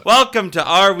Welcome to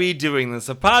Are We Doing This,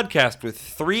 a podcast with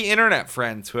three internet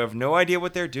friends who have no idea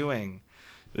what they're doing.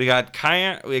 We got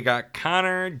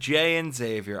Connor, Jay, and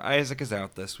Xavier. Isaac is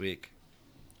out this week.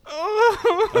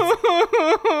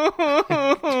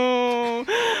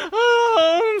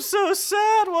 Oh, I'm so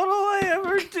sad. What'll I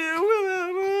ever do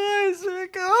without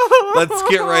Isaac? Let's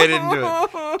get right into it.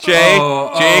 Jay,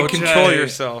 control Jay.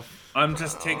 yourself. I'm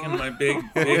just taking my big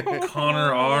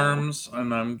Connor arms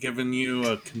and I'm giving you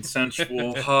a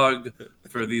consensual hug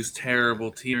for these terrible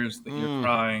tears that you're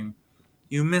crying.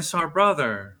 You miss our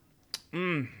brother.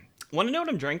 Want to know what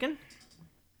I'm drinking?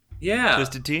 Yeah.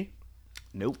 Twisted tea?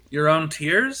 Nope. Your own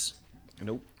tears?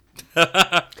 Nope.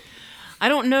 I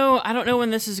don't know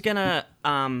when this is gonna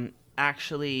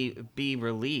actually be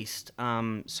released.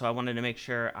 So I wanted to make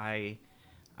sure I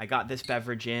got this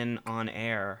beverage in on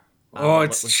air.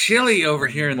 It's chilly over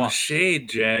here in the shade,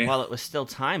 Jay. While it was still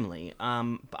timely. I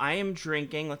am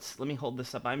drinking. Let me hold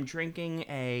this up. I'm drinking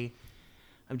a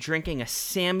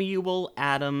Samuel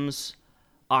Adams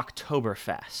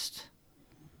Oktoberfest.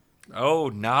 Oh,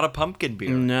 not a pumpkin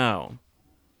beer. No,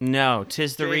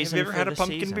 'tis the Jay, reason. have you ever for had a the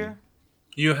pumpkin season. beer?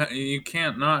 You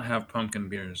can't not have pumpkin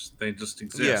beers. They just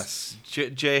exist. Yes.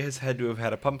 Jay has had to have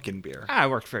had a pumpkin beer. I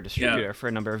worked for a distributor for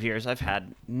a number of years. I've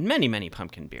had many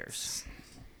pumpkin beers.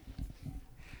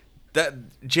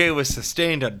 That Jay was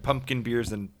sustained on pumpkin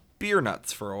beers and beer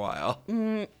nuts for a while.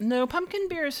 No, pumpkin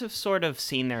beers have sort of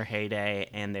seen their heyday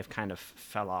and they've kind of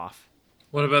fell off.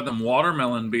 What about them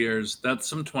watermelon beers? That's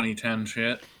some 2010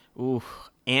 shit. Ooh,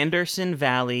 Anderson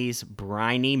Valley's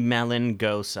Briny Melon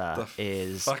Gosa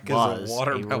was a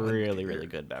watermelon really beer?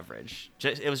 good beverage.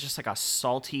 It was just like a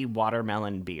salty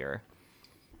watermelon beer.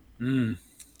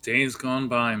 Days gone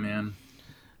by, man.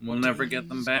 We'll never get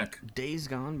them back. Days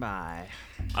gone by.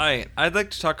 I'd like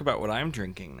to talk about what I'm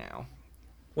drinking now.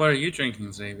 What are you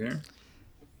drinking, Xavier?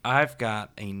 I've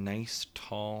got a nice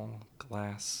tall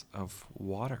glass of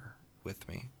water with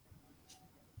me.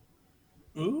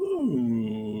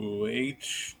 Ooh,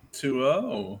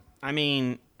 H2O. I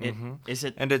mean, is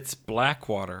it And it's black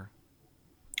water.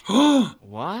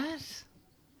 what?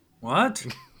 What?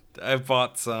 I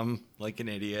bought some like an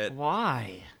idiot.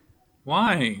 Why?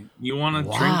 Why? You want to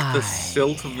drink the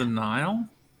silt of the Nile?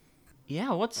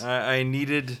 Yeah, what's I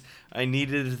needed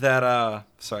that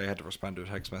sorry, I had to respond to a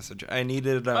text message. I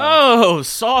needed Oh,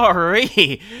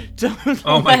 sorry. Don't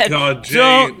Oh my let- God, Jay,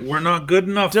 don't- we're not good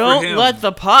enough for Don't him. let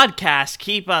the podcast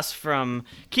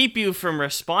keep you from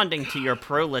responding to your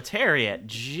proletariat.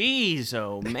 Jeez,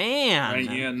 oh man.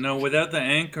 Right, yeah, no, without the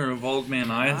anchor of Old Man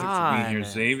Isaac to be here, God.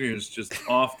 Xavier's just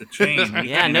off the chain. We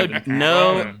Yeah, can't no, even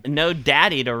control him. no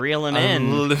daddy to reel him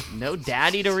in. No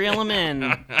daddy to reel him in.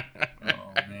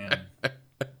 Oh, man.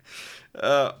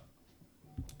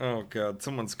 oh god,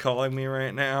 someone's calling me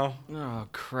right now. Oh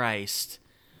Christ.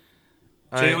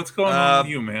 Jay, what's going on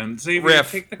with you, man? Xavier,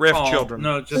 Riff take the Children.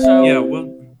 call. No, just,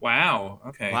 wow.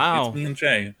 Okay. Wow. It's me and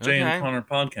Jay. Jay and Connor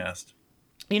podcast.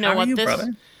 You know How are what? you,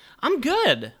 brother? I'm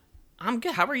good.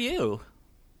 How are you?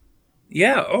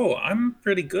 Yeah, I'm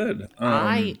pretty good.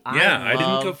 I didn't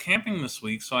go love- camping this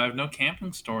week, so I have no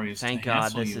camping stories. Thank to God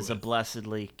hassle this you is a with.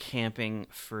 blessedly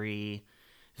camping-free.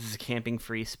 This is a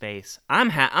camping-free space. I'm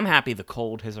happy the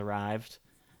cold has arrived.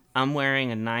 I'm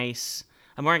wearing a nice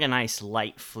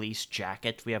light fleece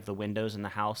jacket. We have the windows in the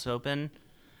house open.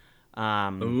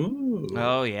 Ooh.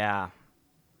 Oh yeah.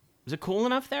 Is it cool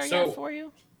enough there yet for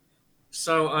you?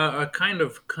 So a kind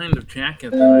of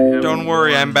jacket that I have. Don't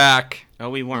worry, I'm back. Oh,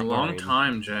 we A weren't long worried.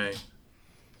 time, Jay.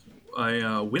 A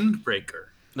windbreaker.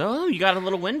 Oh, you got a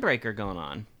little windbreaker going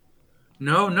on.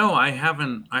 No, I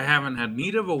haven't had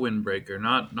need of a windbreaker.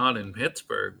 Not in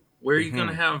Pittsburgh. Where are you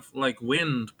gonna have like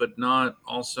wind, but not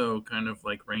also kind of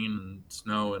like rain and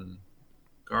snow and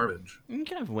garbage? You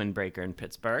could have a windbreaker in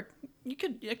Pittsburgh. You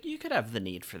could have the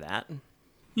need for that. Can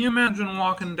you imagine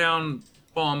walking down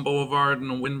Balm Boulevard in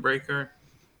a windbreaker?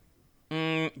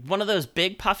 One of those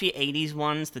big puffy 80s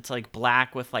ones that's like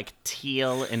black with like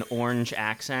teal and orange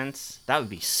accents. That would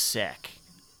be sick.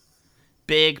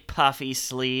 Big puffy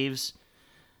sleeves.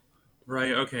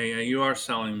 Right, okay, yeah, you are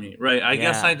selling me. Right, I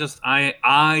guess Yeah.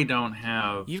 I don't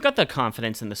have... You've got the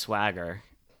confidence and the swagger.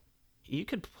 You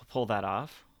could pull that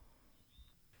off.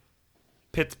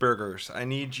 Pittsburghers, I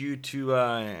need you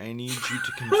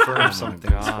to confirm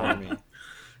something for me.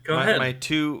 Go ahead.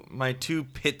 My two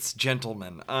Pitts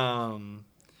gentlemen.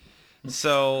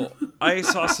 So I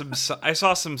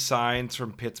saw some signs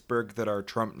from Pittsburgh that are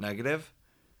Trump negative,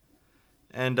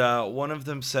 and one of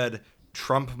them said,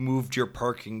 "Trump moved your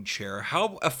parking chair."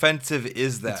 How offensive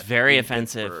is that? It's very in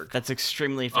offensive. Pittsburgh? That's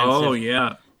extremely offensive. Oh,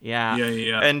 yeah. Yeah.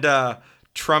 Yeah. And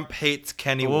Trump hates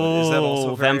Kennywood. Is that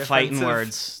also very them fighting offensive?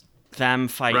 words. Them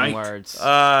fighting Right. words.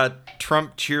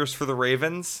 Trump cheers for the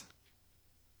Ravens.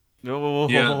 Oh,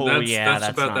 Yeah, that's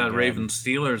about not that good.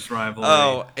 Ravens-Steelers rivalry.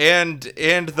 Oh, and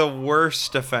the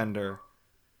worst offender.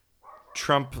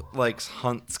 Trump likes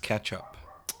Hunt's ketchup.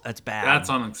 That's bad. That's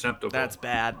unacceptable. That's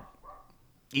bad.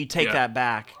 You take Yeah. that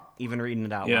back, even reading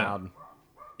it out Yeah. loud.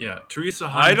 Yeah, Teresa I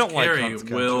Hunt don't like Carey Hunt's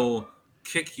ketchup. will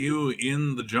kick you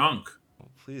in the junk.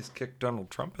 Please kick Donald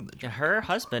Trump in the Yeah, jaw. her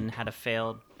husband had a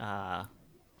failed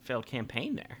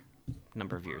campaign there a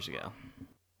number of years ago.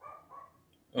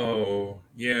 Oh,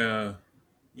 yeah.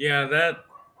 Yeah, that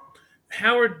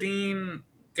Howard Dean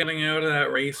getting out of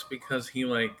that race because he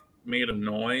made a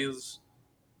noise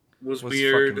was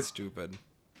weird. Fucking stupid.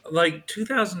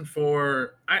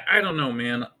 2004, I don't know,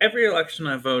 man. Every election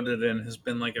I voted in has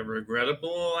been a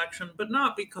regrettable election, but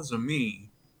not because of me.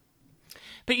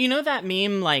 But you know that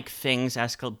meme, things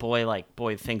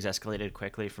things escalated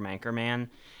quickly from Anchorman?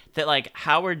 That,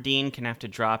 Howard Dean can have to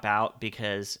drop out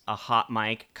because a hot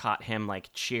mic caught him,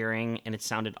 cheering, and it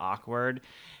sounded awkward.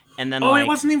 And then, it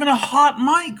wasn't even a hot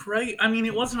mic, right? I mean,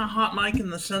 it wasn't a hot mic in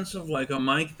the sense of, a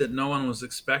mic that no one was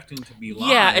expecting to be live.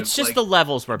 yeah, it's just the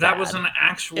levels were bad. That was an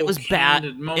actual It was bad.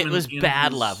 candid moment It was in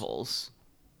bad his- levels.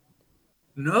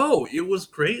 No, it was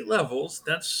great levels.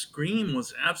 That scream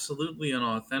was absolutely an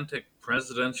authentic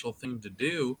presidential thing to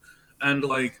do. And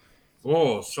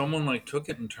someone took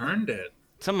it and turned it.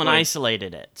 Someone Like-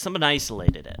 isolated it.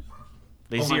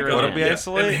 They Oh my zeroed God, in. we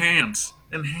isolate? Enhance.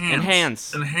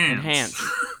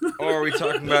 Or are we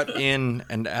talking about in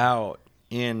and out?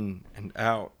 In and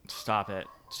out. Stop it.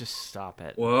 Just stop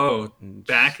it. Whoa.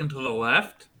 Back and to the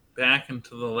left. Back and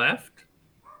to the left.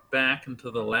 Back and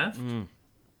to the left.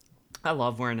 I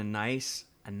love wearing a nice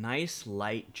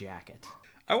light jacket.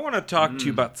 I want to talk to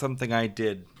you about something I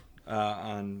did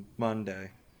on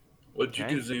Monday. What'd you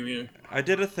Okay. do, Xavier? I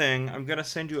did a thing. I'm going to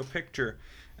send you a picture,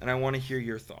 and I want to hear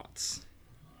your thoughts.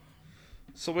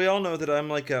 So we all know that I'm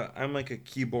like a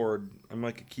keyboard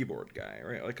guy,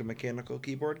 right? Like a mechanical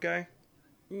keyboard guy.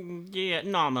 Yeah,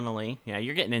 nominally. Yeah,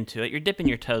 you're getting into it. You're dipping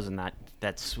your toes in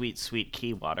that sweet, sweet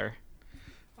key water.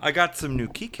 I got some new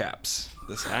keycaps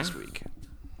this Okay. last week.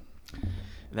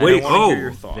 That Wait, is I want to oh, hear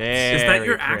your thoughts. Is that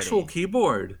your very actual pretty.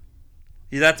 keyboard?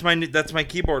 Yeah, that's my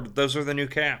keyboard. Those are the new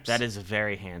caps. That is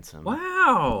very handsome.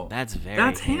 Wow. That's very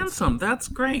That's handsome. That's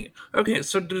great. Okay,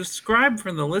 so to describe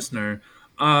for the listener,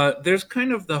 there's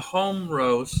kind of the home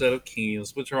row set of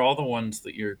keys, which are all the ones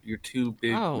that your two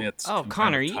big mitts can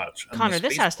Connor, kind of touch. and the Connor,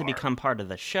 this space has to bar. become part of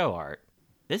the show art.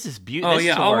 This is beautiful. Oh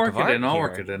yeah, I'll work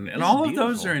it in. And all of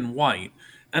those are in white.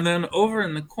 And then over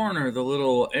in the corner, the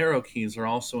little arrow keys are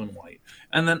also in white.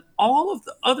 And then all of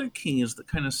the other keys that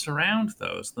kind of surround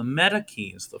those, the meta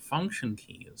keys, the function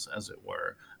keys, as it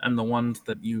were, and the ones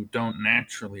that you don't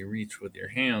naturally reach with your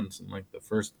hands, and the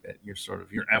first bit, your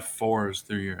F4s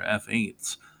through your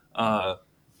F8s.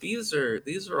 These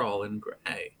are all in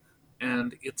gray,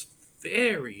 and it's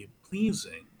very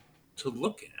pleasing to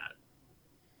look at.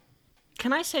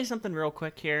 Can I say something real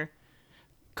quick here?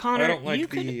 Connor, don't like you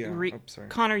could the, sorry.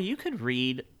 Connor, you could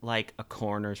read a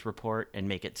coroner's report and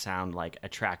make it sound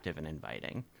attractive and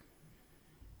inviting.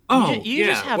 Oh, you yeah.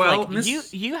 just have well,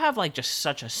 you have just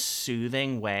such a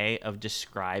soothing way of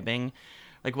describing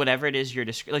whatever it is you're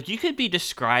you could be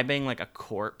describing a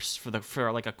corpse for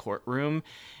a courtroom,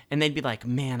 and they'd be like,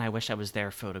 "Man, I wish I was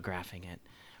there photographing it.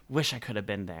 Wish I could have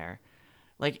been there."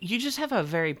 You just have a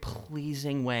very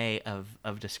pleasing way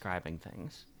of describing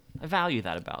things. I value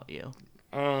that about you.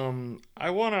 I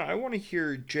wanna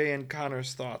hear Jay and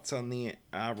Connor's thoughts on the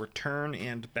return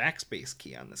and backspace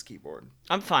key on this keyboard.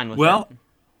 I'm fine with Well, it.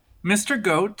 Mr.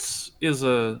 Goats is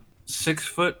a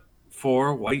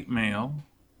 6'4" white male,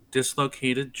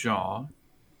 dislocated jaw.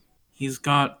 He's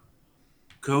got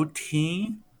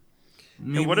goatee,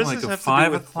 maybe what does like this a have to do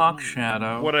 5 with o'clock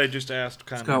shadow. What I just asked,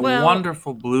 Connor. He's got Well,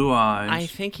 wonderful blue eyes. I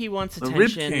think he wants the rib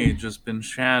attention. cage has been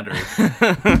shattered.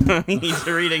 He's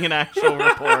reading an actual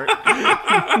report.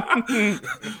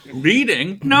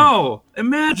 Reading? No,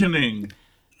 imagining.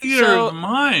 Theater So- of the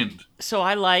mind. So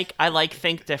I like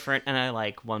Think Different, and I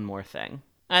like One More Thing.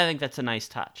 I think that's a nice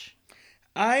touch.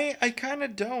 I kind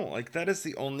of don't. That is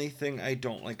the only thing I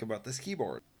don't like about this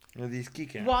keyboard. Or these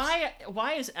keycaps.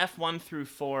 Why is F1 through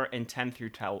 4 and 10 through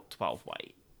 12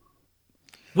 white?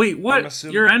 Wait, what?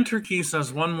 assuming- Your enter key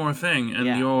says one more thing, and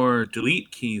Yeah. your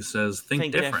delete key says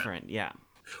think different. Yeah.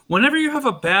 Whenever you have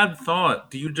a bad thought,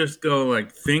 do you just go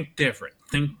think different,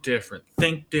 think different,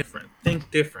 think different, think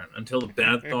different until the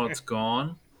bad thought's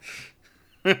gone?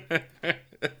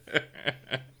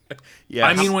 Yeah.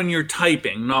 I mean, when you're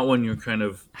typing, not when you're kind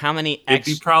of. How many It'd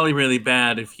be extra? probably really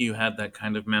bad if you had that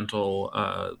kind of mental,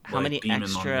 How many demon on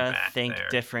your extra back think there.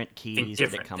 different Think keys did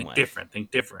it different, come think with? different,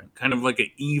 think different. Kind of like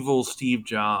an evil Steve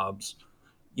Jobs,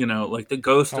 like the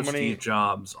ghost How of many Steve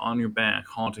Jobs on your back,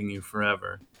 haunting you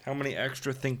forever. how many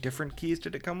extra think different keys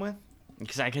did it come with?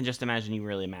 Because I can just imagine you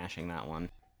really mashing that one.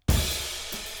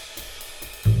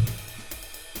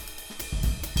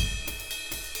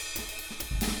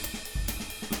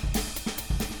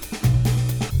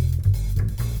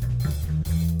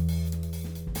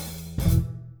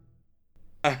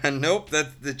 Nope,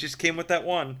 that just came with that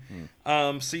one.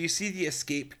 So you see the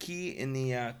escape key in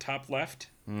the top left?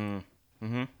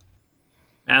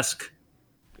 Ask.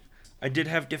 I did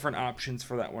have different options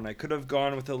for that one. I could have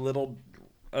gone with a little.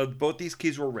 Both these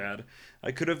keys were red.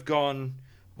 I could have gone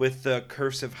with the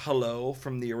cursive "hello"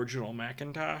 from the original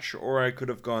Macintosh, or I could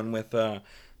have gone with a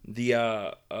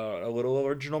little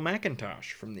original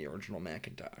Macintosh from the original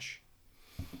Macintosh.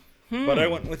 But I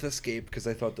went with escape because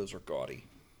I thought those were gaudy.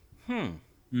 Mm.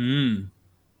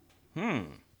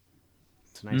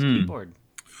 It's a nice keyboard.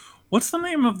 What's the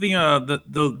name of the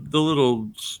little?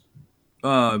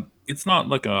 It's not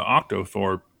like a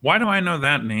Octothorpe. Why do I know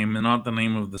that name and not the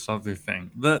name of this other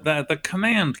thing? The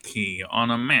command key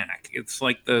on a Mac. It's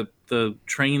like the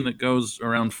train that goes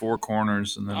around four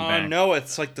corners and then back. No,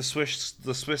 it's like the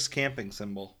Swiss camping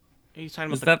symbol. Are you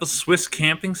talking Is about that the Swiss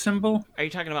camping symbol? Are you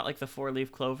talking about like the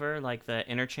four-leaf clover, like the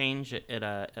interchange at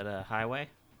a highway?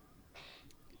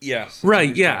 Yes. that's Right,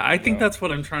 what you're yeah, talking I think about. that's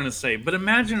what I'm trying to say. But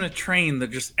imagine a train that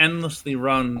just endlessly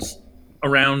runs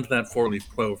around that four-leaf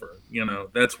clover.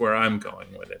 That's where I'm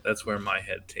going with it. That's where my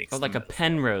head takes Or like the a metaphor.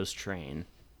 Penrose train.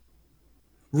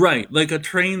 Right, like a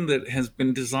train that has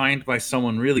been designed by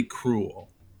someone really cruel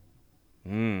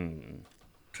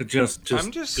to just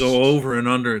I'm just- go over and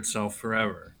under itself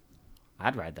forever.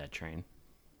 I'd ride that train.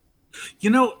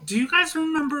 Do you guys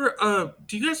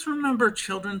remember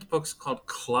children's books called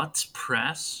Klutz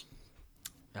Press?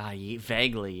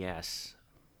 Vaguely, yes.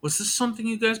 Was this something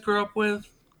you guys grew up with?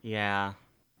 Yeah.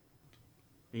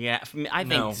 Yeah, I think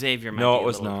No. Xavier might No, be it a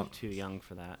was little not. too young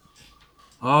for that.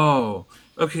 Oh,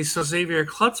 okay. So Xavier,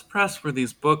 Klutz Press were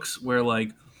these books where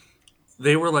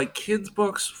they were like kids'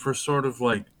 books for sort of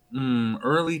like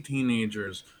early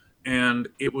teenagers, and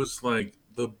it was like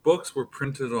the books were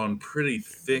printed on pretty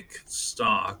thick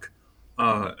stock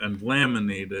and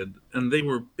laminated, and they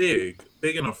were big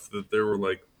enough that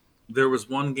there was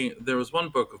one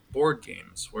book of board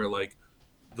games where like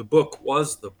the book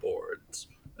was the boards,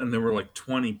 and there were like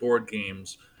 20 board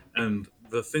games, and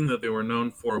the thing that they were known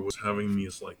for was having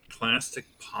these like plastic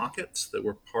pockets that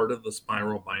were part of the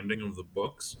spiral binding of the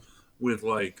books with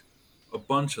like a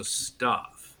bunch of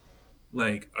stuff,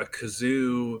 like a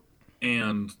kazoo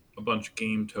and a bunch of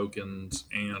game tokens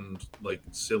and like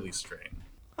silly string.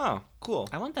 Oh, cool.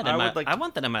 I want that I I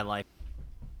want that in my life.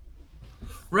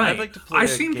 Right. I'd like to play I a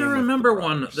seem to game with the remember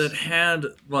one brothers. that had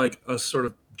like a sort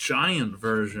of giant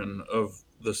version of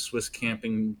the Swiss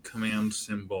camping command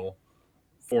symbol,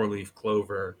 four-leaf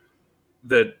clover,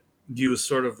 that you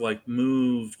sort of like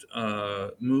moved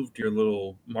your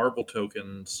little marble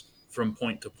tokens from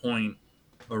point to point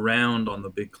around on the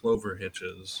big clover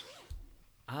hitches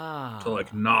to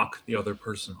like knock the other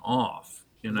person off.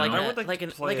 Like I would like to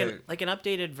play like an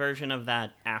updated version of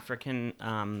that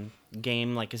African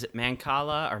game. Like, is it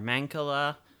Mancala or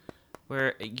Mancala,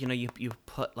 where you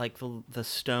put like the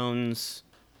stones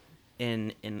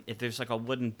in if there's like a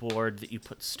wooden board that you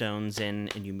put stones in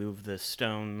and you move the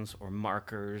stones or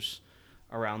markers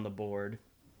around the board.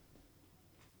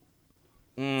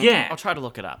 Yeah. I'll try to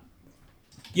look it up.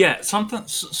 Yeah, something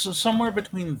somewhere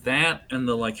between that and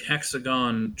the like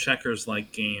hexagon checkers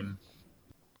like game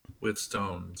with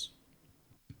stones.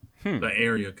 The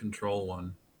area control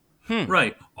one.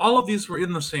 Right. All of these were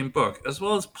in the same book, as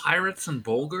well as Pirates and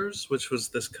Bulgars, which was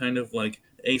this kind of like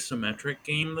asymmetric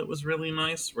game that was really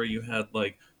nice, where you had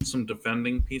like some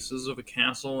defending pieces of a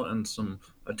castle and some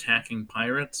attacking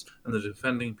pirates, and the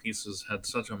defending pieces had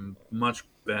such a much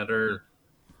better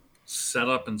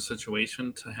setup and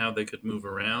situation to how they could move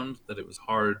around that it was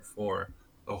hard for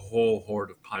a whole horde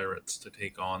of pirates to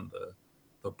take on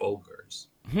the Bulgars.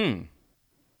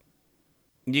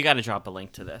 You got to drop a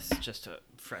link to this just to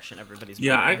freshen everybody's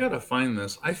Yeah, I memory. gotta find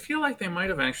this. I feel like they might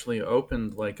have actually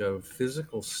opened like a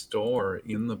physical store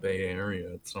in the Bay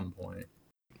Area at some point.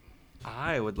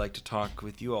 I would like to talk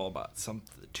with you all about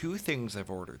two things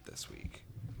I've ordered this week.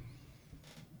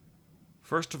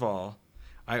 First of all,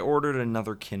 I ordered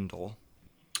another Kindle.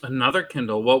 Another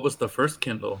Kindle. What was the first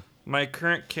Kindle? My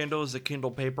current Kindle is a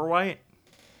Kindle Paperwhite.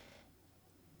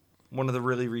 One of the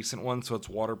really recent ones, so it's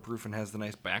waterproof and has the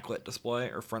nice backlit display,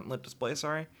 or frontlit display,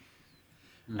 sorry.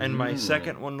 And my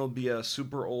second one will be a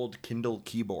super old Kindle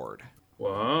keyboard.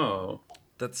 Wow.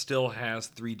 That still has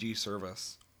 3G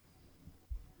service.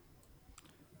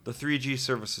 The 3G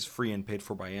service is free and paid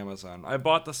for by Amazon. I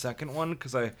bought the second one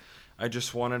because I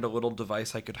just wanted a little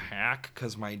device I could hack,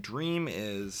 because my dream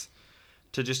is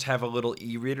to just have a little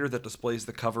e-reader that displays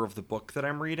the cover of the book that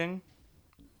I'm reading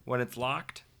when it's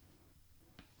locked.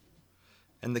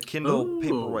 And the Kindle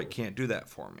Paperwhite can't do that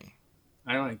for me.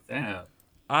 I like that.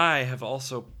 I have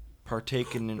also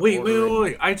partaken in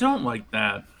Wait. I don't like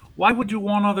that. Why would you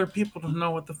want other people to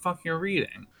know what the fuck you're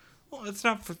reading? Well, it's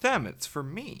not for them. It's for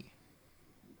me.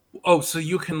 Oh, so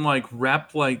you can like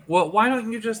rep like... Well, why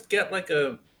don't you just get like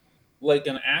an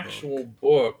actual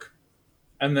book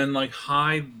and then like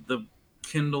hide the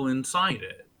Kindle inside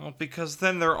it? Well, because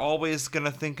then they're always going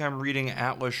to think I'm reading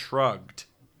Atlas Shrugged.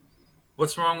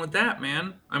 What's wrong with that,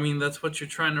 man? I mean, that's what you're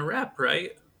trying to rep,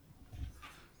 right?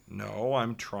 No,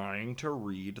 I'm trying to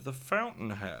read The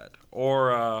Fountainhead.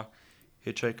 Or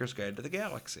Hitchhiker's Guide to the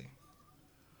Galaxy.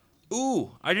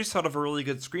 Ooh, I just thought of a really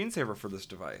good screensaver for this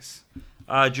device.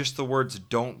 Just the words,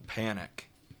 "Don't panic."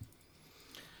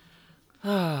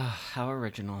 How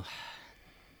original.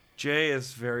 Jay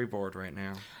is very bored right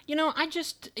now. You know,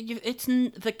 it's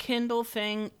the Kindle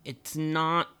thing. It's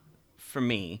not for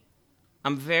me.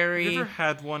 I'm very... Have you ever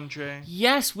had one, Jay?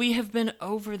 Yes, we have been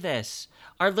over this.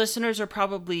 Our listeners are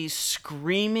probably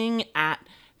screaming at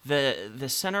the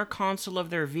center console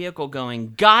of their vehicle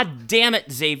going, "God damn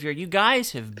it, Xavier, you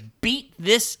guys have beat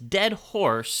this dead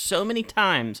horse so many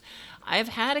times." I've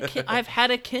had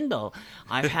a Kindle.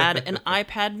 I've had an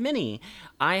iPad mini.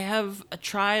 I have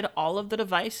tried all of the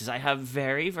devices. I have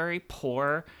very, very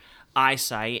poor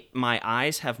eyesight. My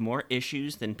eyes have more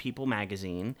issues than People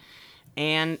magazine.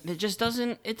 And it just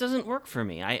doesn't work for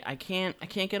me. I can't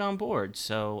get on board.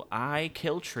 So I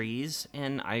kill trees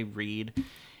and I read,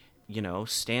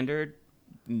 standard,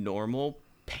 normal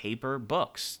paper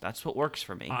books. That's what works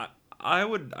for me. I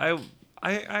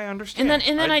understand.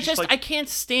 And then I can't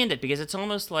stand it because it's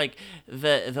almost like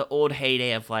the old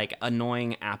heyday of like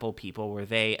annoying Apple people where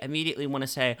they immediately want to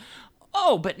say,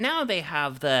 "Oh, but now they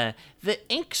have the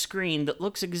ink screen that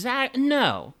looks exact."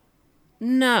 No.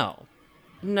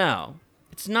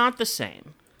 It's not the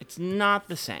same. It's not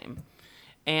the same.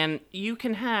 And you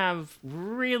can have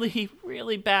really,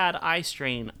 really bad eye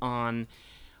strain on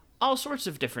all sorts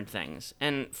of different things.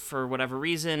 And for whatever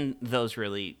reason, those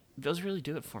really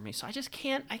do it for me. So I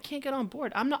can't get on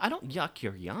board. I don't yuck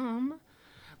your yum.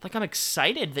 Like, I'm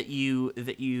excited that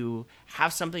you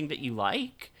have something that you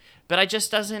like, but I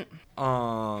just doesn't.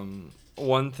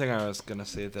 One thing I was going to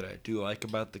say that I do like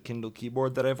about the Kindle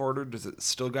keyboard that I've ordered is it's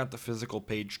still got the physical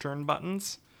page turn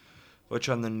buttons, which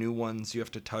on the new ones you have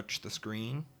to touch the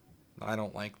screen. I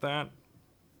don't like that.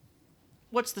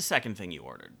 What's the second thing you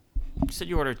ordered? You said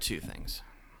you ordered two things.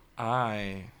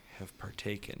 I have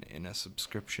partaken in a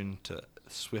subscription to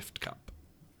Swift Cup.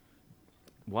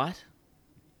 What?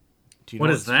 Do you know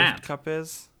what that? Swift Cup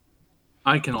is?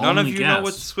 I can only guess. None of you know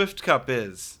what Swift Cup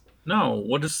is. No,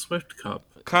 what is Swift Cup?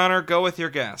 Connor, go with your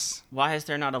guess. Why is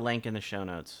there not a link in the show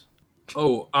notes?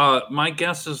 Oh, my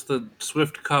guess is that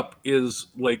Swift Cup is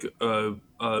like a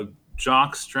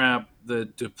jock strap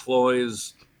that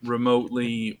deploys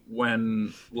remotely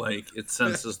when like it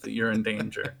senses that you're in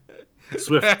danger.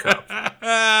 Swift Cup.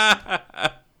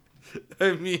 I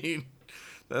mean,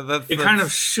 that's kind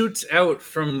of shoots out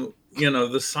from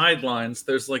the sidelines.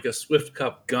 There's like a Swift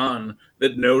Cup gun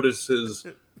that notices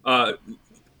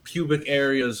pubic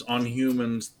areas on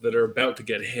humans that are about to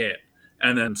get hit,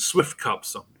 and then Swift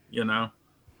Cups them.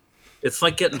 It's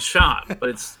like getting shot, but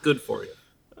it's good for you.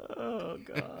 Oh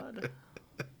God.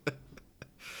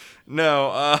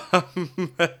 No, I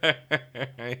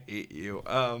hate you.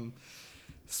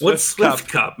 What's Swift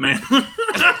Cup, man?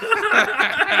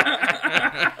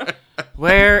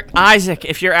 Where, Isaac,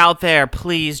 if you're out there,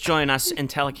 please join us in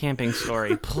Telecamping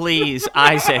Story. Please,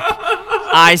 Isaac,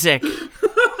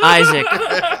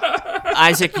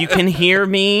 you can hear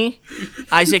me.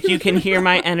 Isaac, you can hear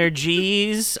my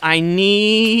energies. I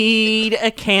need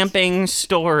a camping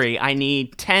story. I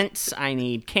need tents. I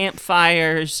need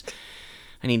campfires.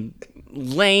 I need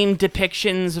lame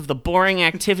depictions of the boring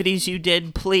activities you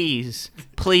did. Please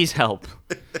help.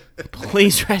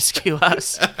 Please rescue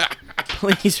us.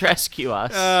 Please rescue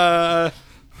us.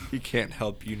 He can't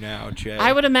help you now, Jay.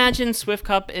 I would imagine Swift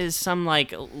Cup is some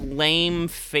like lame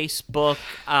Facebook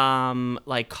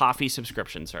like coffee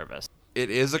subscription service. It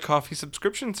is a coffee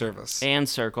subscription service. And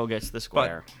Circle gets the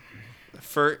square. But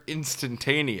for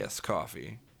instantaneous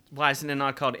coffee. Why isn't it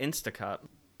not called Instacup?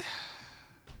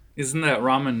 Isn't that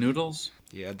ramen noodles?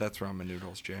 Yeah, that's ramen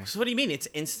noodles, Jay. So what do you mean it's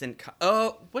instant?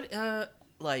 Oh, what?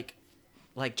 Like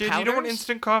Jay, do powders? you know what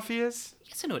instant coffee is?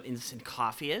 Yes, I know what instant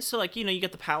coffee is. So like you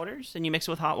get the powders and you mix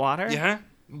it with hot water. Yeah.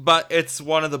 But it's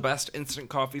one of the best instant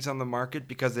coffees on the market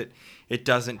because it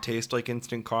doesn't taste like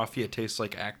instant coffee. It tastes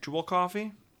like actual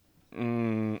coffee.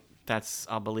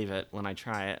 I'll believe it when I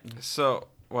try it. So,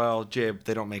 well, Jay,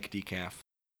 they don't make decaf.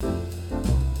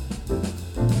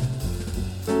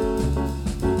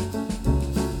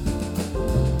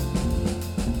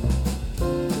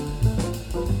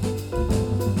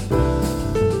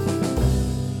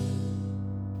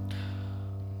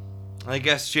 I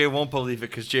guess Jay won't believe it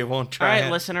because Jay won't All try right,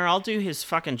 it. listener, I'll do his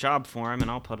fucking job for him,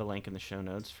 and I'll put a link in the show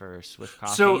notes for Swift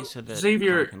Coffee. So, that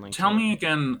Xavier, Connor can link tell to me it.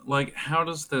 again, like, how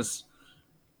does this...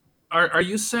 Are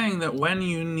you saying that when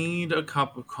you need a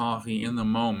cup of coffee in the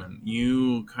moment,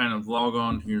 you kind of log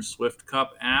on to your Swift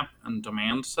Cup app and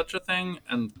demand such a thing,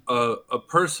 and a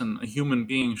person, a human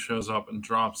being, shows up and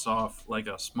drops off like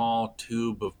a small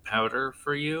tube of powder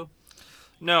for you?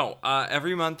 No,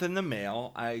 every month in the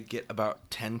mail, I get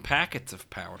about 10 packets of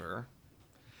powder.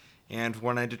 And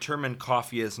when I determine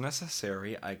coffee is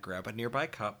necessary, I grab a nearby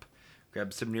cup,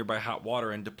 grab some nearby hot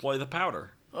water, and deploy the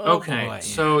powder. Okay, boy.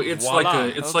 so it's Voila.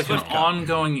 like an Swift Cup.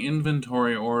 ongoing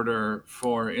inventory order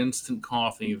for instant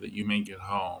coffee that you make at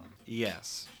home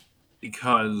Yes.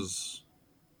 because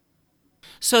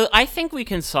So I think we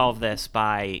can solve this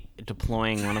by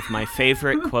deploying one of my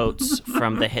favorite quotes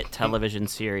from the hit television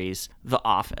series The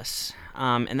Office.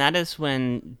 And that is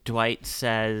when Dwight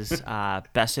says,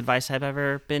 best advice I've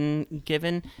ever been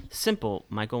given. Simple,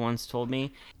 Michael once told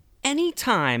me.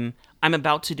 Anytime I'm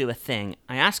about to do a thing,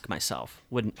 I ask myself,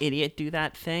 would an idiot do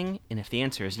that thing? And if the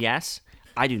answer is yes,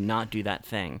 I do not do that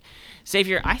thing.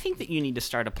 Xavier, I think that you need to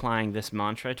start applying this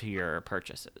mantra to your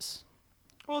purchases.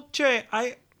 Well, Jay,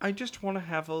 I just want to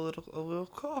have a little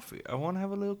coffee. I want to have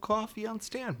a little coffee on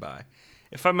standby.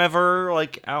 If I'm ever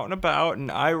like out and about and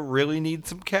I really need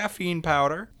some caffeine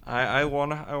powder, I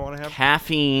want to have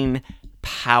Caffeine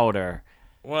powder.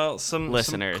 some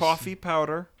Listeners. coffee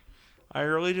powder. I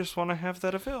really just want to have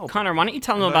that available. Connor, why don't you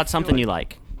tell them And I about feel something like- you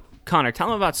like? Connor, tell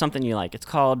them about something you like. It's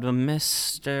called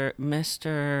Mr.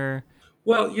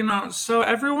 well, so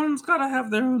everyone's got to have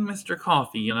their own Mr.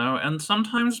 Coffee, and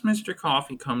sometimes Mr.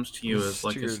 Coffee comes to you as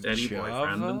like a Mr. steady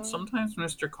boyfriend, Java? and sometimes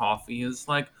Mr. Coffee is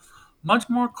like much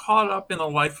more caught up in the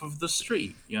life of the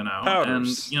street,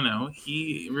 Powders. and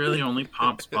he really only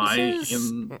pops by This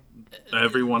is- in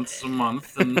every once a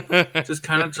month and just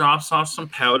kind of drops off some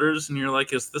powders, and you're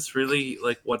like, is this really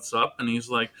like what's up? And he's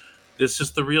like, this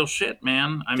is the real shit,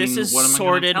 man. I This mean, is what am I going to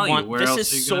sorted tell you? one- Where this else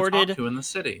is are you going to sorted- talk to in the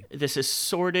city? This is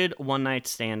sorted one-night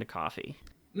stand coffee.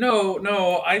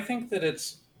 No, I think that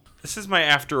it's... This is my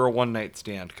after a one night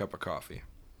stand cup of coffee.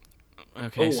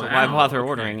 Okay, Oh, so wow, why bother okay.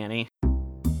 ordering any?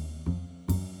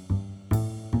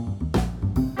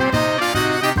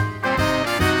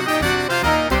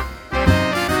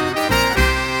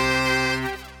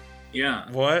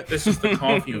 Yeah. What? This is the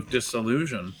coffee of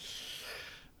disillusion.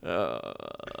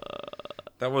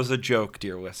 That was a joke,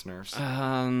 dear listeners.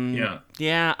 Yeah.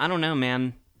 Yeah, I don't know,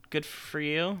 man. Good for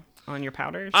you on your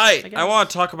powders. I guess. want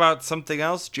to talk about something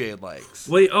else Jay likes.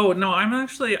 Wait, oh, no, I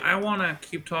want to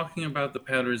keep talking about the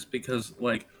powders because,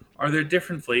 like, are there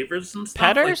different flavors and stuff?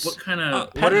 Powders? Like, what kind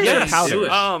of... powders or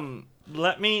powders?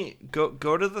 Let me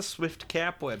go to the Swift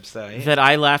Cap website. that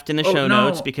I left in the Oh, show no,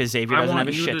 notes because Xavier I doesn't want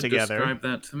have his you shit to together. describe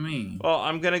that to me. Well,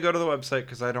 I'm gonna go to the website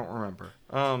because I don't remember.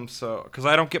 Because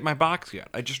I don't get my box yet.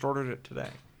 I just ordered it today.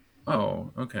 Oh,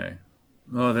 okay.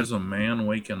 Oh, there's a man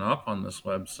waking up on this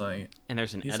website. And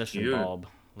there's an He's Edison cute. bulb.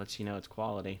 Lets you know it's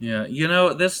quality. Yeah,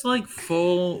 this, like,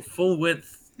 full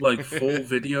width, like, full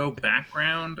video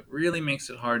background really makes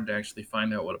it hard to actually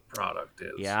find out what a product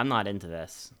is. Yeah, I'm not into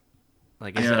this.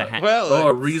 Like, is Yeah. it a Oh,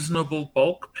 a reasonable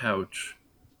bulk pouch.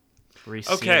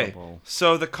 Okay, resealable?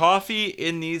 so the coffee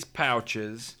in these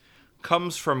pouches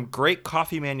comes from great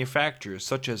coffee manufacturers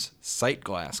such as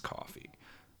Sightglass Coffee,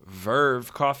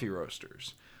 Verve Coffee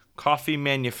Roasters, Coffee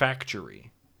Manufactory.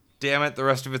 Damn it, the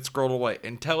rest of it scrolled away.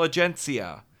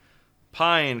 Intelligentsia,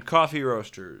 Pine Coffee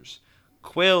Roasters,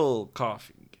 Quill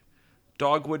Coffee,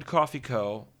 Dogwood Coffee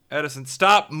Co., Edison.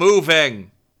 Stop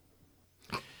moving!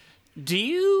 Do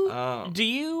you? Oh. Do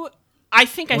you? I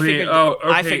think I Wait, figured. oh, okay,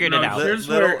 I figured it no, out. Here's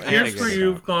Little- where I here's figured where it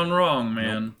you've out. gone wrong,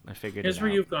 man. I figured Here's it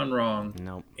where out. you've gone wrong.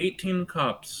 Nope. 18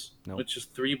 cups, Nope. which is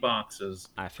 3 boxes,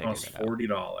 I figured costs it out.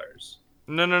 $40.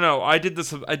 No. I did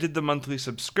the monthly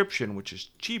subscription, which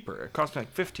is cheaper. It cost me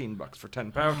like $15 for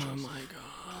 10 pouches. Oh my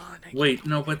god. Wait,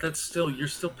 no, but you're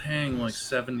still paying like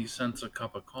 70 cents a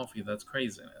cup of coffee. That's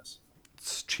craziness.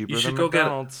 It's cheaper You than should go get it.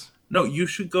 McDonald's. No, you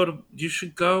should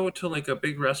go to like a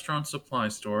big restaurant supply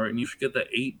store, and you should get the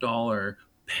 $8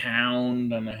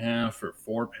 pound and a half or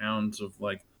 4 pounds of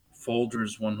like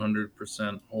Folgers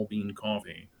 100% whole bean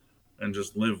coffee, and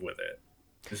just live with it.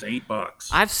 It's $8.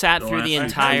 I've sat It'll through the last you 2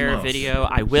 entire months. video.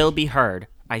 I will be heard.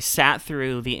 I sat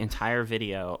through the entire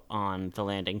video on the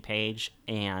landing page,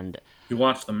 and You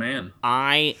watch the man.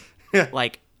 I That's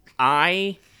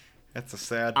a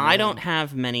sad. I man. don't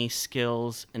have many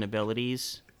skills and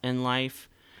abilities in life,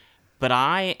 but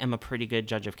I am a pretty good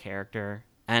judge of character,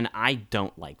 and I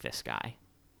don't like this guy.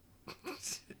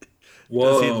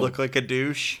 Whoa. Does he look like a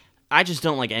douche? I just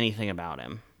don't like anything about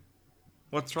him.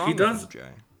 What's wrong He with does. you, Jay?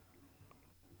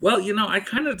 Well, I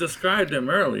kind of described him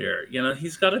earlier.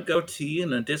 He's got a goatee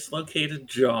and a dislocated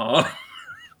jaw.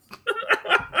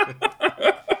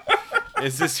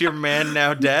 Is this your man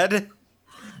now dead?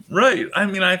 Right. I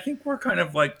mean, I think we're kind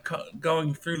of like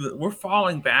going through we're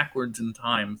falling backwards in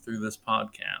time through this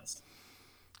podcast.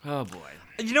 Oh boy.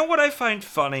 You know what I find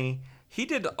funny? He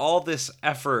did all this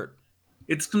effort.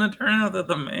 It's going to turn out that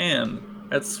the man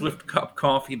at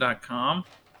SwiftCupCoffee.com,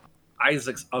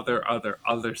 Isaac's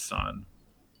other son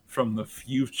from the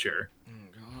future.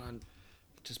 God.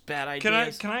 Just bad Can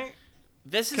ideas. I?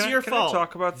 This is can I- your can I fault.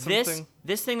 talk about something?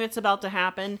 This thing that's about to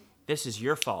happen, this is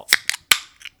your fault.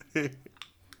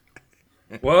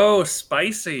 Whoa,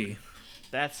 spicy.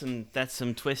 That's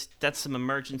some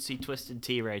emergency twisted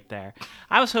tea right there.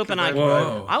 I was hoping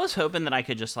Whoa. I was hoping that I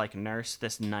could just like nurse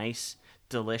this nice,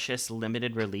 delicious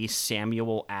limited release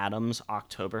Samuel Adams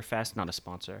Oktoberfest, not a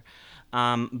sponsor.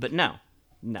 But no.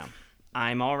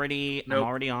 I'm already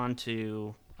on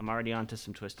to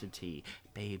some twisted tea,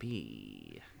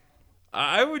 baby.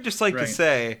 I would just like to Right.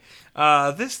 say,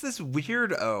 this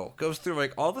weirdo goes through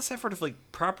like all this effort of like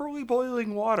properly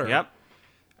boiling water. Yep.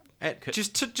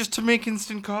 Just to make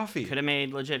instant coffee. Could have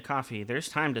made legit coffee. There's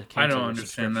time to cancel I don't your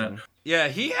understand that. subscription. Yeah,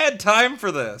 he had time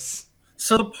for this.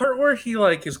 So the part where he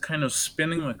like is kind of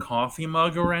spinning the coffee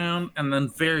mug around, and then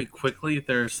very quickly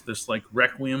there's this like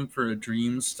Requiem for a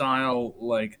Dream style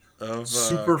like Of,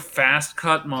 super fast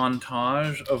cut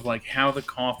montage of like how the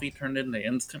coffee turned into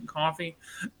instant coffee,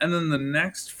 and then the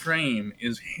next frame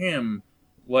is him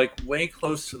like way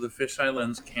close to the fisheye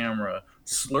lens camera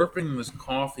slurping this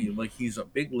coffee like he's a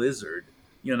big lizard.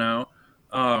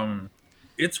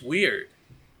 It's weird.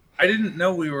 I didn't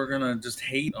know we were gonna just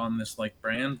hate on this like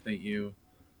brand that you.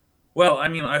 Well, I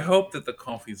mean, I hope that the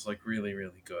coffee's like really,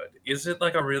 really good. Is it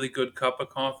like a really good cup of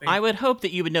coffee? I would hope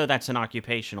that you would know that's an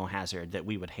occupational hazard, that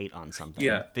we would hate on something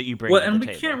Yeah. that you bring Well, to and the we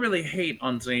table. can't really hate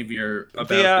on Xavier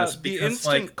about this the because,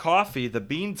 instant like, coffee, the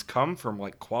beans come from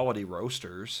like quality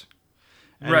roasters.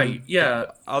 And right? Yeah,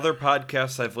 Other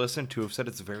podcasts I've listened to have said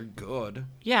it's very good.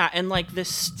 Yeah, and like the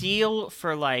steel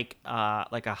for like a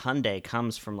Hyundai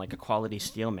comes from like a quality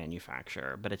steel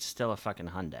manufacturer, but it's still a fucking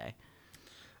Hyundai.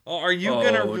 Oh, are you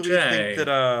gonna really Jay. think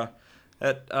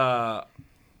that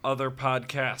other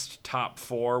podcast top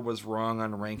 4 was wrong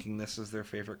on ranking this as their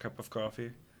favorite cup of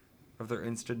coffee, of their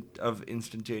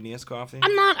instantaneous coffee?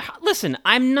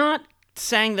 I'm not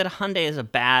saying that a Hyundai is a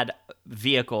bad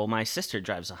vehicle. My sister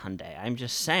drives a Hyundai. I'm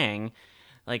just saying,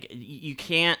 like, you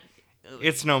can't.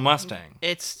 It's no Mustang.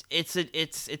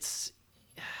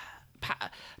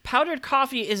 Powdered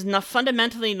coffee is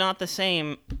fundamentally not the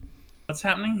same. what's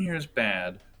happening here is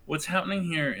bad. What's happening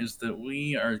here is that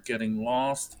we are getting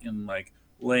lost in like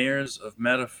layers of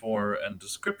metaphor and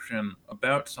description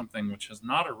about something which has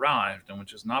not arrived and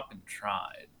which has not been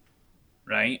tried.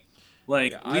 Right?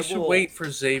 Like, Yeah, we I should will- wait for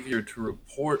Xavier to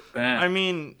report back I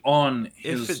mean, on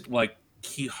if his it- like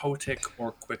quixotic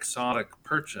or quixotic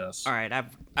purchase. All right,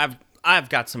 I've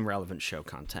got some relevant show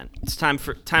content. It's time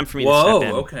for me to Whoa, step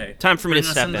in. okay. Time for me Bring to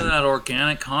us step into in. that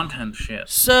organic content shit.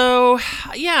 So,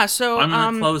 yeah, I'm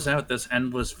gonna close out this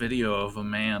endless video of a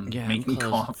man yeah, making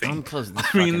coffee. I'm closing this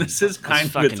I mean, fucking- this is kind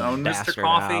of its fucking own Mr. bastard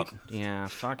Coffee. out. Yeah,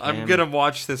 fuck I'm him. gonna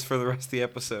watch this for the rest of the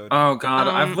episode. Oh god,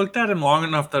 I've looked at him long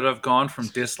enough that I've gone from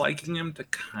disliking him to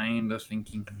kind of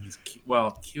thinking he's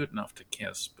cute enough to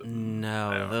kiss, but I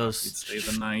No, don't know if he'd stay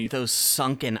the night. those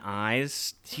sunken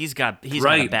eyes. He's got a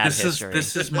Right, bad this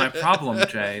history. is my problem,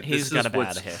 Jay. He's This got is a bad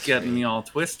what's history. getting me all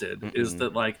twisted. Is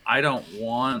that like I don't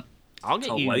want I'll to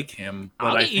get you. like him,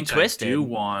 I'll but I get you think twisted. I do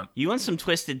want. You want some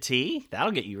twisted tea?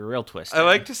 That'll get you real twisted. I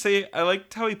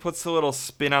liked how he puts the little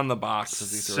spin on the box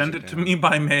as he throws Send it to down. me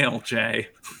by mail, Jay.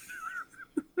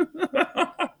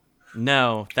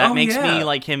 No, that Oh, makes yeah. me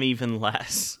like him even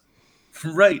less.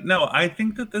 Right. No, I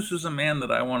think that this is a man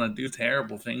that I want to do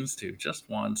terrible things to just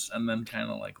once and then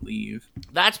kind of like leave.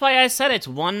 That's why I said it's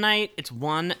one night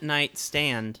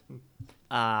stand.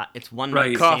 it's one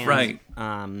Right, night coffee.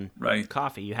 stand, Right.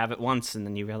 coffee. You have it once, and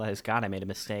then you realize, God, I made a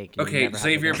mistake. and you Okay, never have it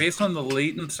Xavier, again. based on the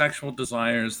latent sexual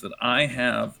desires that I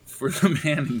have for the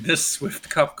man in this Swift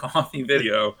Cup coffee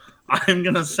video, I'm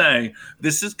going to say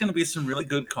this is going to be some really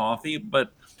good coffee,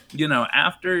 but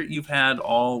after you've had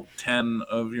all 10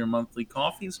 of your monthly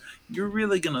coffees, you're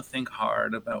really going to think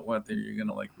hard about whether you're going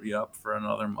to re-up for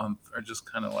another month or just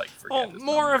kind of forget his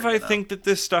More number, if I think that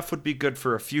this stuff would be good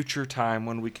for a future time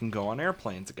when we can go on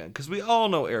airplanes again, because we all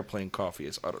know airplane coffee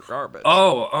is utter garbage.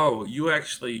 Oh,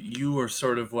 you were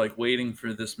sort of waiting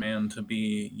for this man to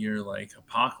be your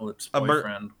apocalypse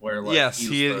boyfriend, where yes,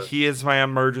 he's he is my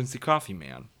emergency coffee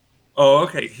man. Oh,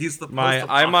 okay. He's the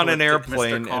I'm on an post-apocalyptic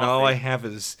airplane Mr. and all I Coffee. have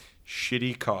is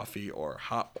shitty coffee or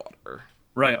hot water.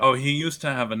 Right. Oh, he used to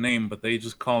have a name, but they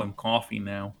just call him Coffee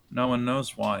now. No one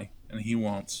knows why, and he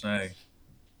won't say.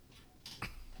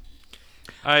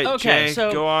 All right, Okay, Jay,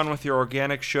 so- go on with your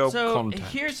organic show So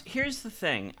content. here's the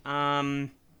thing.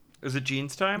 Is it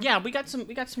jeans time? Yeah, we got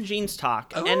some jeans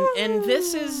talk, and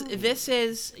this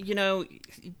is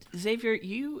Xavier,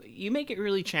 you make it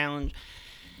really challenge.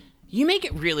 You make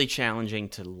it really challenging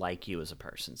to like you as a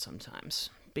person sometimes.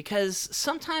 Because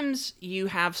sometimes you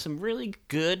have some really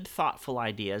good, thoughtful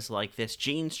ideas like this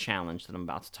jeans challenge that I'm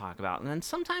about to talk about. And then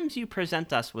sometimes you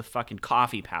present us with fucking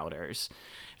coffee powders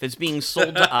that's being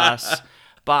sold to us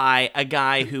by a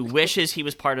guy who wishes he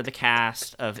was part of the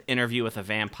cast of Interview with a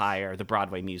Vampire, the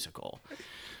Broadway musical.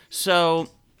 So...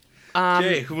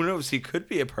 Jay, who knows? He could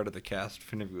be a part of the cast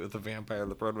for Interview with a Vampire,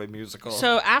 the Broadway musical.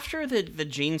 So after the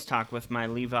jeans talk with my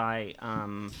Levi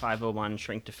 501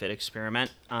 shrink to fit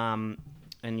experiment, and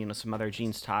some other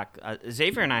jeans talk,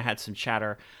 Xavier and I had some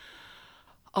chatter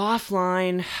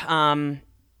offline,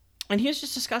 and he was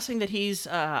just discussing that he's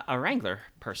a Wrangler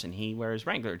person. He wears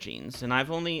Wrangler jeans, and I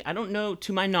don't know,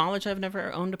 to my knowledge, I've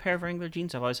never owned a pair of Wrangler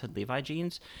jeans. I've always had Levi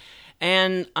jeans,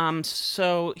 and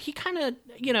so he kind of,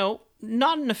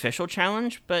 not an official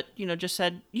challenge, but just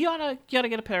said you oughta get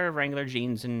a pair of Wrangler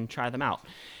jeans and try them out.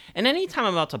 And anytime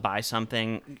I'm about to buy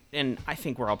something, and I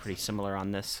think we're all pretty similar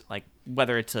on this,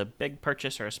 whether it's a big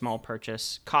purchase or a small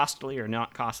purchase, costly or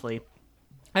not costly,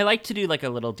 I like to do a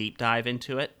little deep dive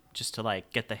into it just to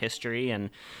get the history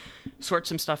and sort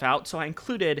some stuff out. So I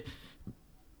included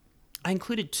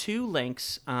 2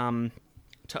 links to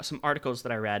some articles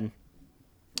that I read.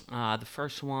 The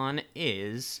first one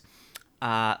is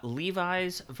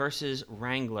Levi's versus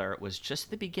Wrangler was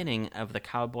just the beginning of the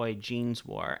cowboy jeans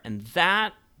war, and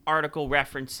that article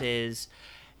references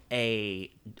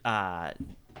a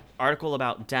article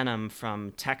about denim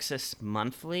from Texas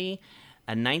Monthly,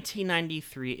 a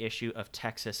 1993 issue of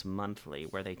Texas Monthly,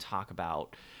 where they talk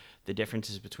about the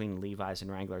differences between Levi's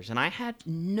and Wranglers, and I had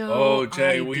no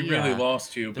Jay, idea we really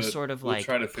lost you, the but sort of we'll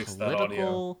try to fix that audio.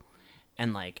 political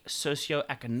and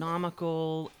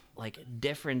socioeconomical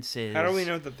differences. How do we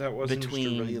know that wasn't between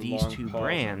just a really these long two pause on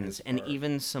brands his and part?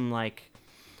 even some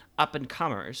up and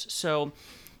comers? So,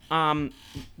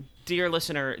 dear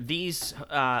listener, these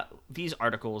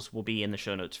articles will be in the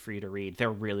show notes for you to read.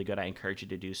 They're really good. I encourage you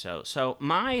to do so. So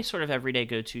my sort of everyday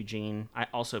go-to jean, I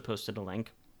also posted a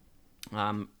link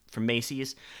from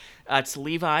Macy's. It's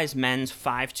Levi's men's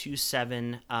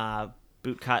 527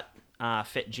 bootcut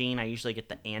fit jean. I usually get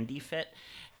the Andy fit.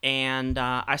 And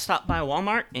I stopped by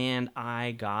Walmart and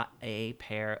I got a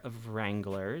pair of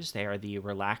Wranglers. They are the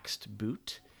relaxed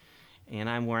boot, and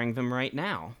I'm wearing them right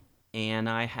now. And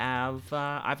I've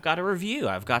got a review.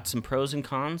 I've got some pros and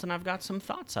cons, and I've got some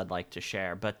thoughts I'd like to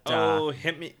share. But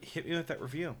hit me with that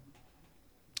review.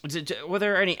 were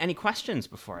there any questions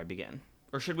before I begin,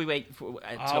 or should we wait until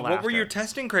after? What were your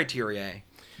testing criteria?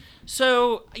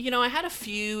 So I had a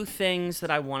few things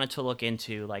that I wanted to look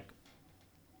into,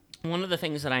 one of the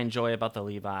things that I enjoy about the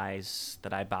Levi's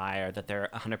that I buy are that they're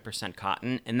 100%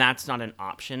 cotton, and that's not an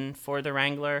option for the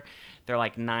Wrangler. They're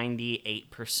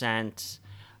 98%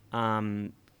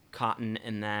 cotton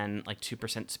and then 2%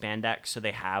 spandex, so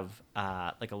they have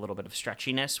a little bit of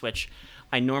stretchiness, which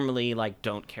I normally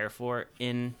don't care for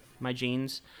in my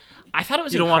jeans. I thought it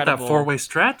was incredible. You don't want that 4-way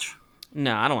stretch?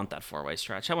 No, I don't want that 4-way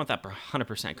stretch. I want that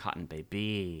 100% cotton,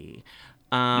 baby.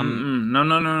 No.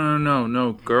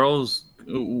 Girls,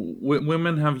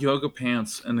 women have yoga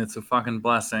pants, and it's a fucking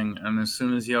blessing. And as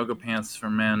soon as yoga pants for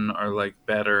men are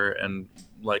better, and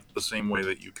the same way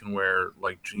that you can wear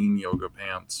jean yoga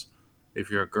pants,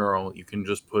 if you're a girl, you can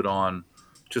just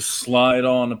slide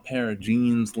on a pair of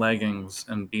jeans, leggings,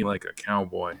 and be like a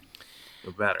cowboy.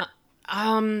 The better.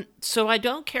 So I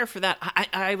don't care for that.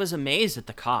 I was amazed at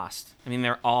the cost. I mean,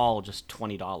 they're all just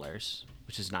 $20,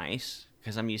 which is nice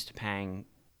because I'm used to paying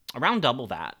around double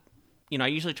that. I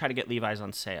usually try to get Levi's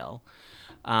on sale.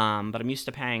 but I'm used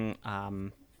to paying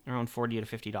around $40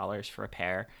 to $50 for a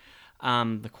pair.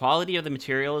 The quality of the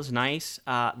material is nice.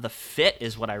 The fit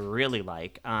is what I really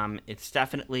like. It's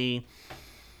definitely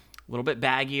a little bit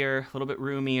baggier, a little bit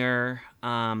roomier.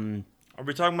 Are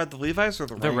we talking about the Levi's or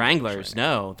The Wranglers?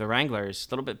 No, the Wranglers.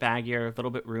 A little bit baggier, a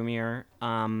little bit roomier.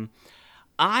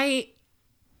 I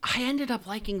ended up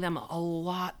liking them a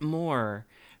lot more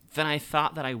than I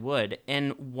thought that I would.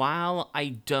 And while I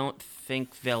don't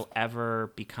think they'll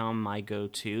ever become my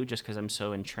go-to, just because I'm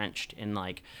so entrenched in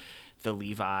like the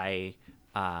Levi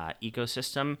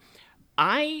ecosystem,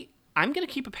 I'm gonna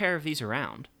keep a pair of these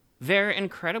around. They're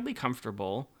incredibly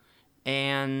comfortable,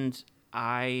 and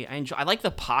I enjoy. I like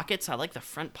the pockets. I like the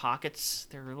front pockets.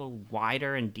 They're a little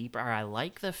wider and deeper. I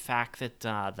like the fact that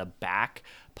the back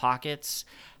pockets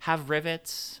have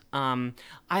rivets.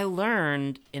 I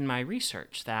learned in my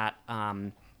research that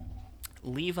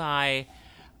Levi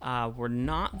were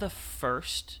not the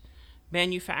first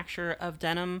manufacturer of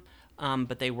denim,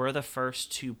 but they were the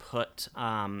first to put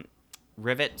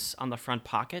rivets on the front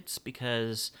pockets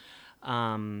because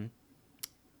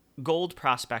gold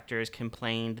prospectors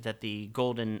complained that the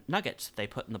golden nuggets they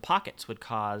put in the pockets would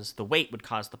cause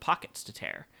the pockets to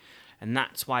tear. And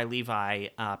that's why Levi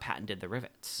patented the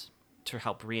rivets, to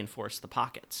help reinforce the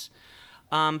pockets.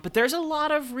 But there's a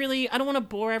lot of really, I don't want to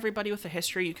bore everybody with the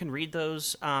history. You can read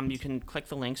those. You can click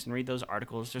the links and read those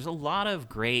articles. There's a lot of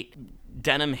great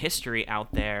denim history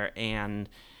out there. And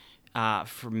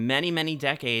for many, many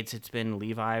decades, it's been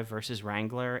Levi versus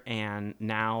Wrangler. And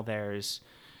now there's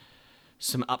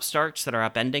some upstarts that are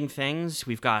upending things.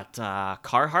 We've got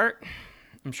Carhartt.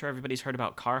 I'm sure everybody's heard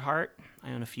about Carhartt. I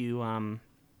own a few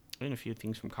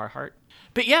things from Carhartt.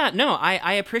 But yeah, no,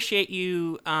 I appreciate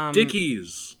you.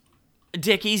 Dickies.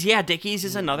 Yeah, Dickies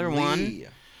is another one.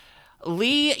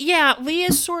 Lee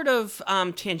is sort of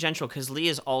tangential because Lee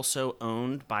is also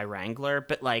owned by Wrangler,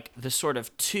 but like the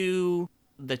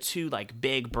two like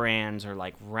big brands are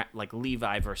like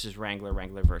Levi versus Wrangler,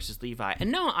 Wrangler versus Levi.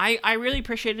 And no, I really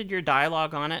appreciated your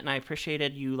dialogue on it, and I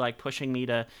appreciated you like pushing me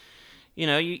to,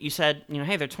 you said,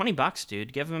 hey, they're $20,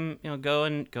 dude. Give them, go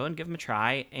and give them a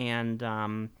try. And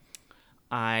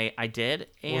I did.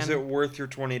 And was it worth your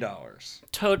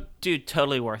 $20? Dude,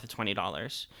 totally worth the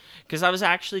 $20. Because I was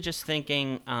actually just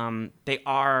thinking, they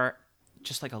are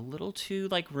just like a little too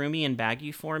like roomy and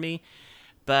baggy for me,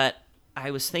 but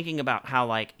I was thinking about how,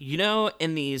 like,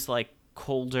 in these, like,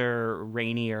 colder,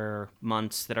 rainier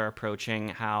months that are approaching,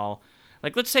 how,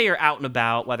 like, let's say you're out and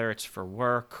about, whether it's for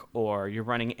work or you're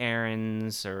running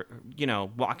errands or,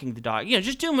 walking the dog,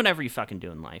 just doing whatever you fucking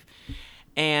do in life.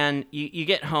 And you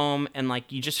get home and,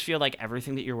 like, you just feel like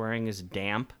everything that you're wearing is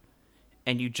damp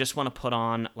and you just want to put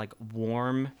on, like,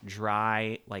 warm,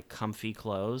 dry, like, comfy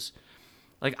clothes.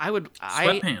 Like,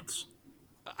 Sweatpants.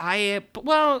 I have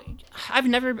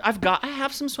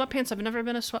some sweatpants. I've never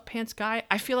been a sweatpants guy.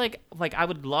 I feel like I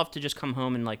would love to just come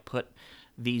home and like put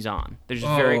these on. They're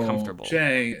just very comfortable.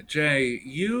 Jay,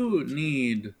 you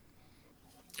need.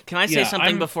 Can I say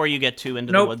something before you get too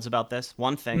into the woods about this?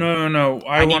 One thing. No.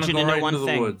 I need you to know one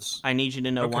thing. Woods. I need you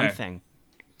to know one thing.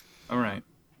 All right.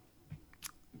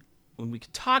 When we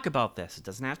could talk about this, it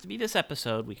doesn't have to be this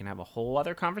episode. We can have a whole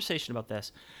other conversation about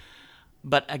this.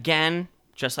 But again,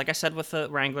 just like I said with the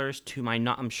Wranglers,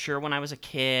 I'm sure when I was a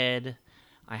kid,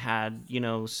 I had,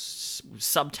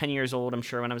 sub 10 years old, I'm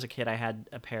sure when I was a kid, I had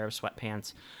a pair of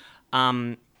sweatpants.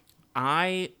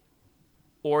 I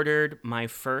ordered my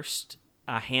first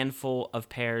handful of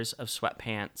pairs of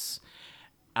sweatpants.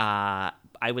 I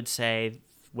would say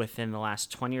within the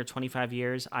last 20 or 25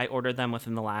 years. I ordered them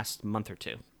within the last month or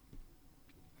two.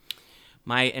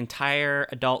 My entire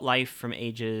adult life from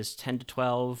ages 10 to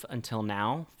 12 until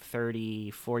now,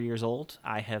 34 years old,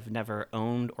 I have never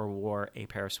owned or wore a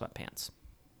pair of sweatpants.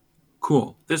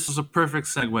 Cool. This is a perfect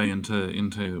segue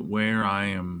into where I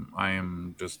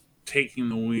am just taking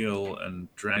the wheel and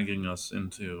dragging us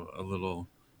into a little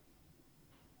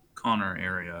Connor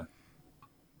area.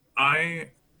 I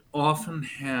often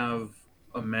have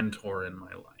a mentor in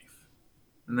my life.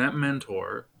 And that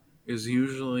mentor is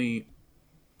usually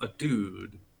a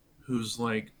dude who's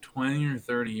like 20 or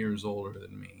 30 years older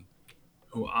than me,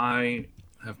 who I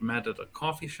have met at a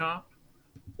coffee shop,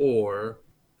 or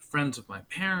friends of my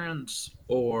parents,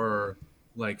 or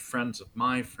like friends of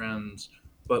my friends.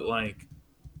 But like,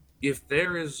 if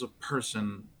there is a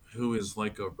person who is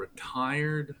like a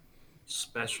retired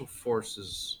special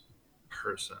forces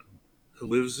person who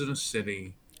lives in a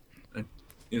city and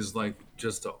is like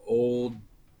just an old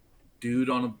dude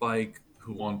on a bike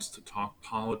who wants to talk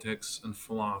politics and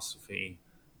philosophy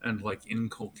and like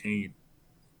inculcate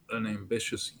an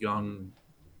ambitious young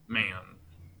man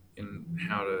in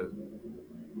how to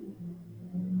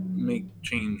make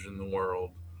change in the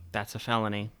world. That's a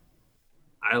felony.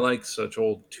 I like such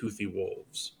old toothy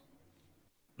wolves.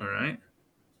 All right?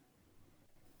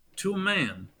 To a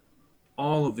man,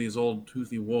 all of these old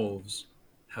toothy wolves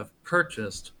have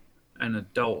purchased an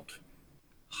adult,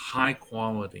 high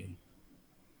quality,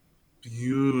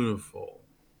 beautiful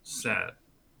set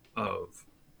of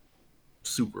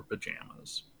super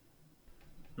pajamas.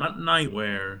 Not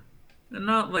nightwear, and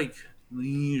not like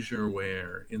leisure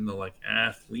wear in the like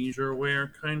athleisure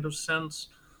wear kind of sense,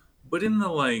 but in the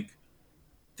like,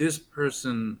 this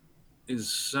person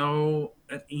is so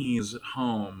at ease at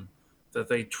home that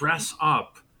they dress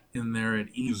up in their at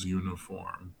ease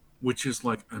uniform, which is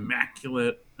like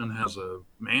immaculate and has a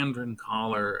mandarin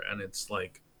collar, and it's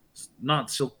like not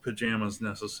silk pajamas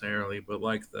necessarily, but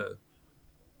like the,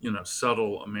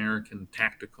 subtle American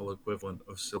tactical equivalent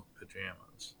of silk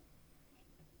pajamas.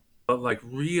 But like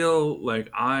real, like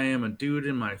I am a dude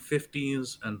in my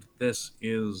 50s, and this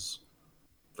is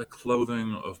the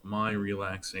clothing of my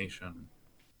relaxation.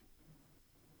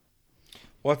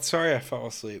 What? Sorry, I fell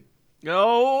asleep.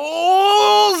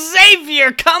 Oh,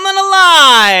 Xavier coming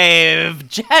alive!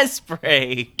 Jazz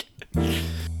break.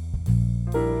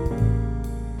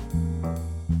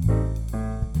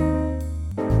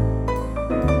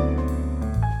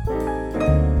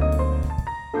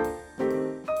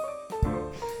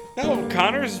 No,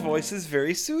 Connor's voice is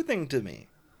very soothing to me.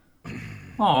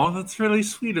 Oh, that's really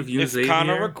sweet of you, If Xavier.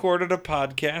 Connor recorded a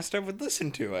podcast, I would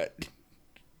listen to it.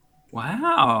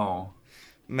 Wow.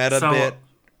 Meta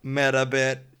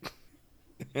bit.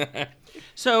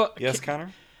 So, Yes,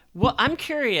 Connor? well, I'm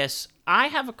curious. I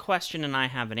have a question and I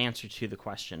have an answer to the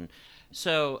question.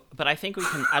 So, but I think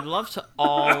I'd love to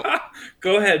all.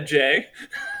 Go ahead, Jay.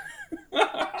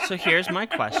 So here's my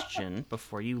question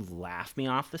before you laugh me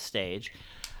off the stage.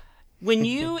 When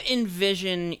you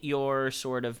envision your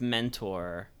sort of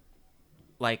mentor,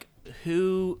 like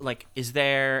is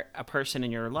there a person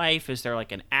in your life? Is there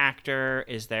like an actor?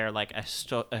 Is there like a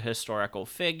historical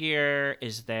figure?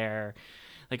 Is there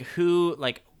who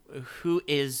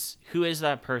is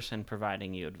that person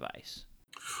providing you advice?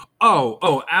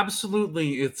 Oh,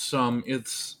 absolutely. It's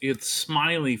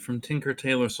Smiley from Tinker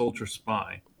Tailor Soldier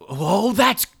Spy. Oh,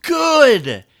 that's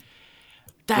good.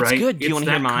 That's right? good. Do you want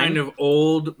to hear mine? Kind of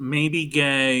old, maybe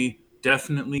gay,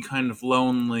 definitely kind of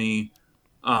lonely.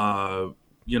 Gary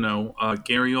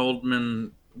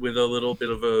Oldman with a little bit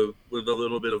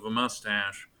of a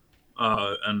mustache,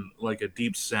 and like a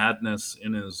deep sadness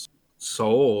in his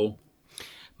soul.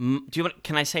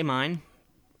 Can I say mine?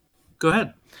 Go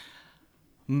ahead.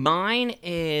 Mine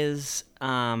is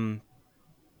the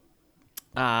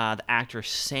actor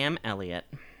Sam Elliott,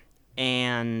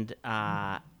 and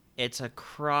it's a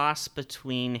cross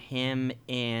between him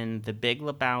in The Big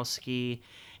Lebowski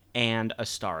and A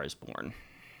Star Is Born.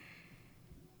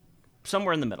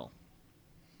 Somewhere in the middle.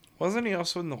 Wasn't he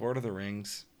also in The Lord of the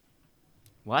Rings?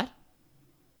 What?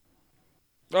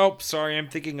 Oh, sorry, I'm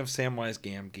thinking of Samwise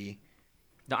Gamgee.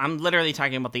 No, I'm literally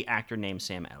talking about the actor named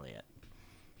Sam Elliott.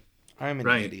 I'm an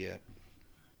Right. idiot.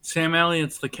 Sam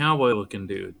Elliott's the cowboy-looking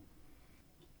dude.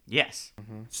 Yes.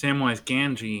 Mm-hmm. Samwise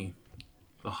Gamgee,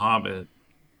 the Hobbit,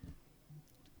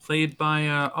 played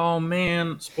by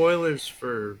spoilers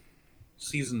for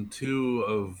season 2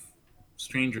 of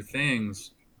Stranger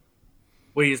Things.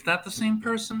 Wait, is that the same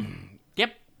person?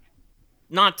 Yep.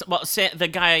 The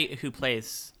guy who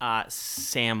plays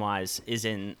Samwise is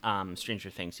in Stranger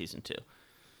Things season 2.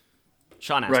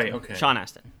 Sean Astin. Right, okay. Sean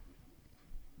Astin.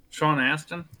 Sean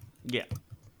Astin? Yeah.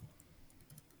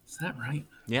 Is that right?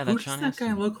 Yeah, Who that's does Sean that Astin.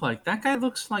 guy look like? That guy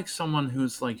looks like someone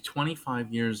who's like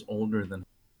 25 years older than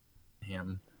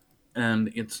him.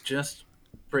 And it's just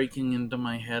breaking into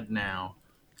my head now.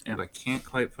 And I can't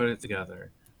quite put it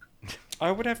together.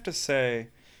 I would have to say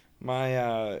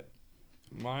my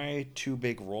two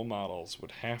big role models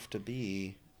would have to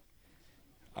be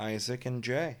Isaac and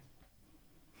Jay.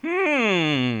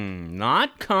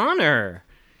 Not Connor.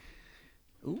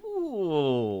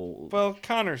 Ooh. Well,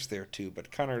 Connor's there too,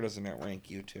 but Connor doesn't outrank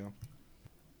you two.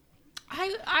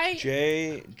 I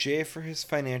Jay for his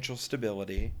financial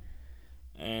stability,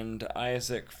 and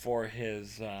Isaac for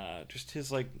his just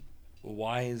his like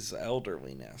wise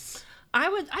elderliness.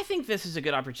 I think this is a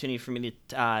good opportunity for me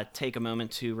to take a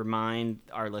moment to remind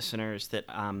our listeners that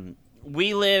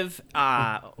we live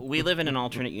in an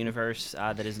alternate universe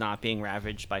that is not being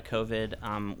ravaged by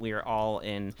COVID. We are all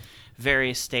in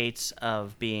various states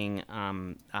of being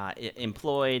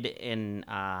employed in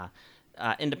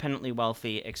independently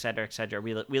wealthy, et cetera, et cetera.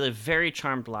 We live very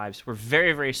charmed lives. We're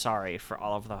very, very sorry for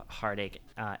all of the heartache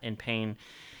and pain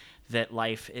that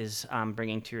life is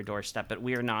bringing to your doorstep, but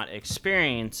we are not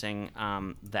experiencing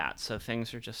that. So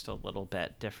things are just a little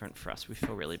bit different for us. We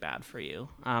feel really bad for you.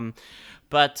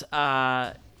 But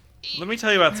let me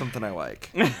tell you about something I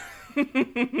like. Let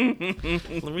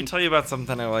me tell you about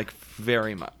something I like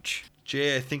very much.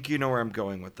 Jay, I think you know where I'm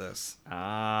going with this.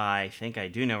 I think I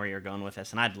do know where you're going with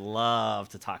this, and I'd love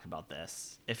to talk about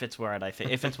this if it's what I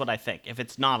think. If it's what I think. If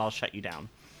it's not, I'll shut you down.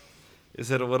 Is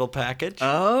it a little package?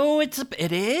 Oh, it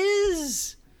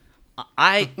is.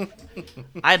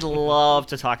 I'd love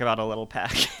to talk about a little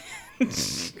package.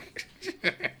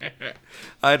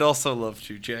 I'd also love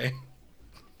to, Jay.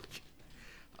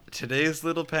 Today's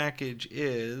little package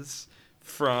is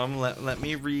from, let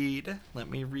me read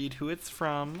who it's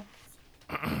from.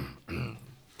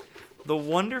 The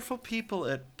wonderful people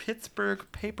at Pittsburgh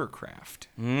Papercraft.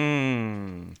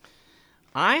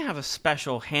 I have a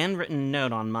special handwritten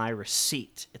note on my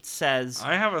receipt. It says...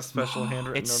 I have a special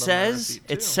handwritten note on my receipt,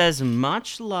 too. It says,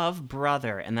 much love,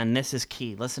 brother. And then this is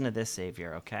key. Listen to this,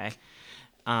 Xavier, okay?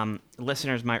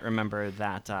 Listeners might remember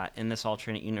that in this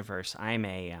alternate universe, I'm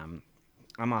a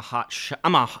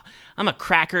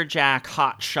crackerjack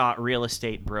hotshot real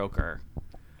estate broker.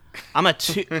 I'm a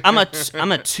two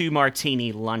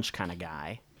martini lunch kind of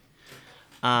guy.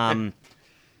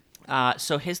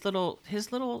 So his little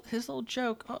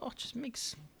joke, just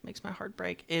makes my heart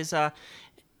break. Is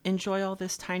enjoy all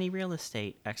this tiny real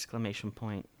estate! !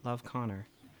 Love, Connor.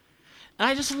 And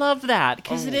I just love that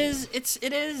because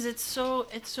it's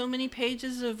so many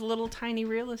pages of little tiny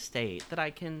real estate that I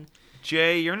can.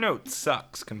 Jay, your note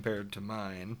sucks compared to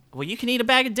mine. Well, you can eat a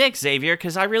bag of dicks, Xavier,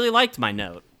 because I really liked my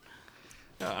note.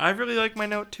 I really like my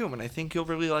note too, and I think you'll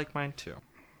really like mine too.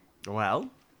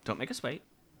 Well, don't make us wait.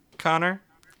 Connor,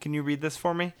 can you read this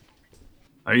for me?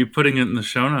 Are you putting it in the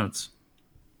show notes?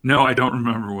 No, I don't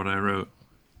remember what I wrote.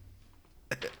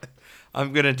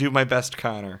 I'm going to do my best,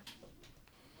 Connor.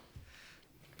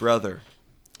 Brother,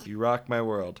 you rock my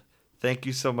world. Thank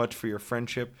you so much for your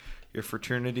friendship, your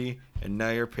fraternity, and now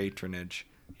your patronage.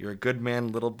 You're a good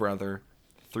man, little brother.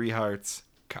 3 hearts,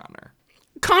 Connor.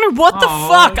 Connor, what the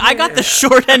fuck? Yeah. I got the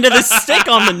short end of the stick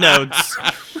on the notes.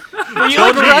 Were you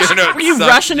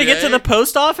rushing to get to the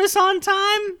post office on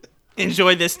time?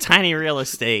 Enjoy this tiny real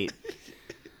estate.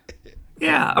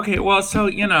 Yeah. Okay. Well, so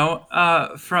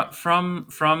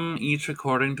from each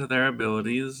according to their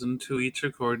abilities, and to each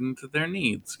according to their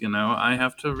needs. I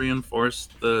have to reinforce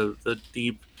the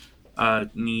deep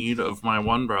need of my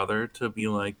one brother to be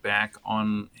back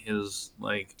on his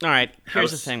All right. Here's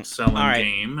the thing. Selling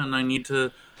game, and I need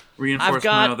to reinforce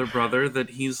my other brother that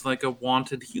he's a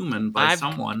wanted human by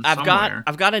someone somewhere.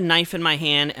 I've got a knife in my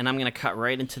hand, and I'm going to cut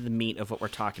right into the meat of what we're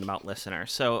talking about, listener.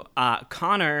 So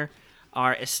Connor,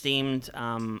 our esteemed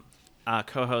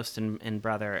co-host and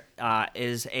brother,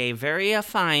 is a very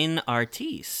fine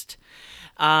artiste.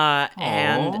 His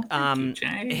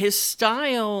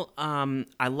style,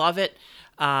 I love it.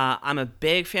 I'm a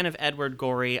big fan of Edward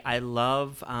Gorey. I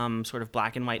love sort of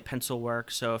black and white pencil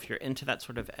work. So if you're into that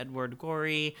sort of Edward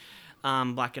Gorey,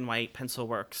 black and white pencil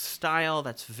work style,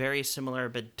 that's very similar,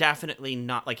 but definitely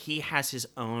not he has his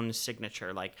own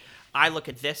signature. I look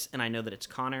at this and I know that it's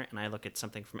Connor, and I look at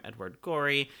something from Edward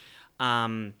Gorey.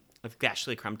 With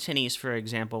Ashley Crumb-Tinney's, for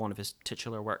example, one of his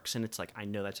titular works, and it's I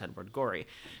know that's Edward Gorey.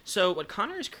 So what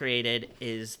Connor has created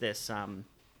is this,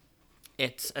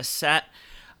 it's a set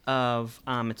of,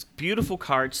 it's beautiful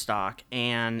cardstock,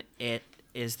 and it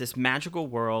is this magical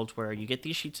world where you get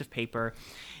these sheets of paper,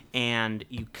 and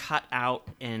you cut out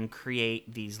and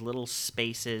create these little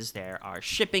spaces. There are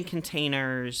shipping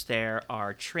containers, there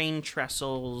are train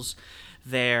trestles,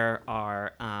 there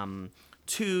are,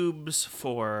 tubes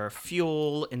for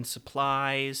fuel and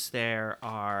supplies. There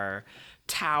are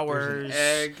towers.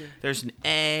 There's an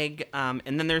egg.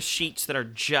 And then there's sheets that are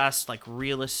just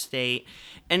real estate.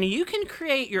 And you can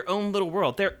create your own little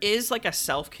world. There is a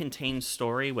self-contained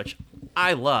story, which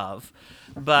I love.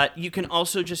 But you can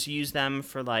also just use them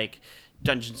for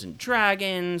Dungeons and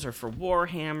Dragons, or for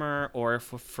Warhammer, or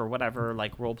for whatever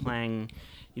role-playing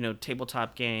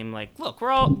tabletop game. Look,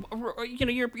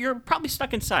 you're probably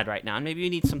stuck inside right now, and maybe you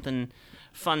need something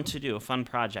fun to do, a fun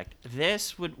project.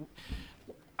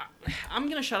 I'm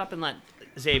gonna shut up and let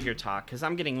Xavier talk, because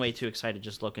I'm getting way too excited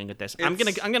just looking at this. I'm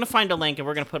gonna find a link, and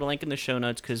we're gonna put a link in the show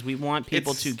notes, because we want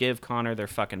people to give Connor their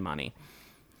fucking money.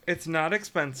 It's not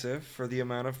expensive for the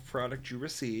amount of product you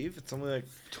receive. It's only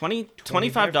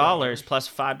 $25 plus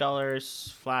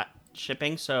 $5 flat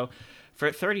shipping. So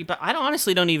for $30, but I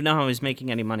honestly don't even know how he's making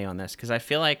any money on this, because I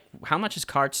feel how much is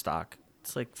cardstock?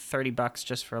 It's $30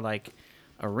 just for a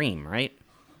ream, right?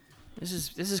 This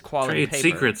is quality Trade paper.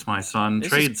 secrets, my son.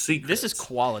 Trade secrets. This is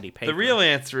quality paper. The real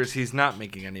answer is he's not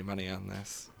making any money on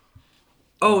this.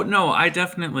 Oh no, I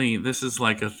definitely. This is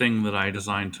like a thing that I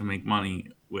designed to make money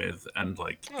with, and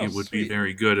like Oh, it would be sweet.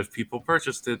 very good if people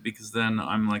purchased it, because then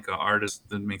I'm like an artist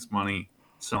that makes money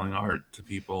selling art to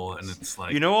people, and it's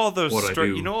like You know all those what I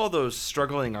do. you know all those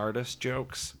struggling artist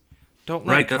jokes? Don't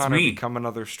let Right, that's Connor me. become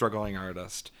another struggling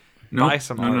artist. Nope, Buy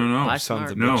some no, art, no, no. you Buy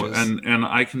sons some of No, bitches. and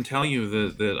I can tell you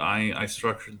that I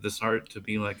structured this art to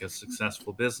be like a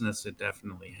successful business. It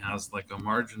definitely has like a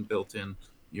margin built in.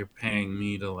 You're paying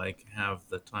me to like have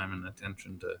the time and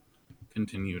attention to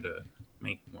continue to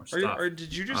make more stuff. Or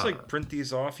did you just like print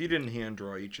these off? You didn't hand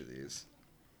draw each of these.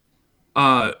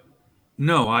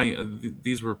 No,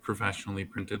 these were professionally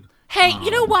printed. Hey, you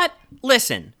know what?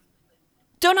 Listen.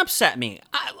 Don't upset me.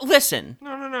 Listen.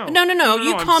 No. No.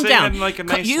 You I'm calm saying down. that in like a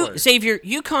nice way. Xavier,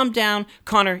 you calm down.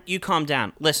 Connor, you calm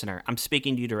down. Listener, I'm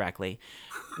speaking to you directly.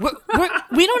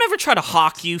 We don't ever try to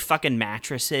hawk you fucking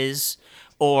mattresses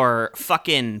or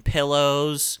fucking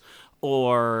pillows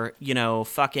or,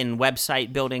 fucking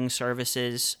website building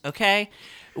services, okay?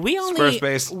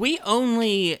 Squarespace. We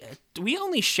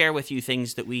only share with you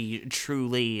things that we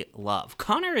truly love.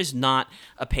 Connor is not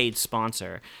a paid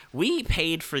sponsor. We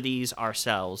paid for these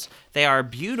ourselves. They are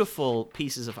beautiful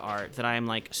pieces of art that I am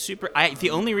like the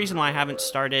only reason why I haven't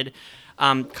started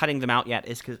cutting them out yet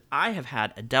is because I have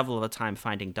had a devil of a time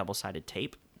finding double-sided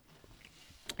tape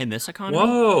in this economy.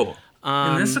 Whoa!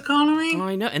 In this economy? Oh,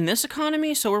 I know. In this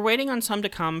economy, so we're waiting on some to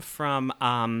come from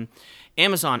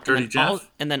Amazon. Dirty Jeff?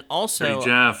 And then also, Dirty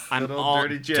Jeff. I'm Good old all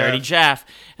Dirty Jeff. Dirty Jeff.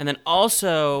 And then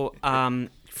also,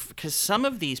 because some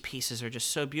of these pieces are just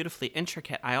so beautifully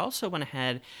intricate, I also went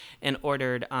ahead and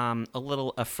ordered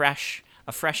a fresh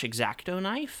X-Acto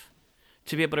knife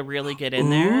to be able to really get in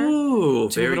there. Ooh,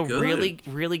 To be very able to good.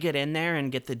 really get in there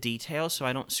and get the details so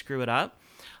I don't screw it up.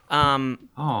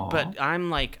 Aw. But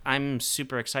I'm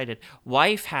super excited.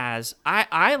 Wife has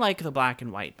I like the black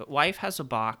and white, but wife has a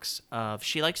box of,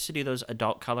 she likes to do those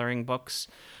adult coloring books,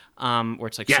 where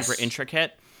it's like Yes. super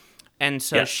intricate, and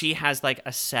so Yes. she has like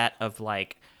a set of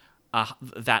like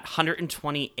that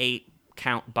 128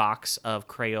 count box of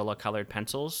Crayola colored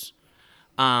pencils.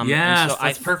 And Yes, so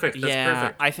that's perfect. That's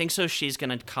perfect. I think so. She's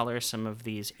gonna color some of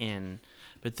these in,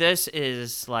 but this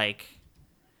is like.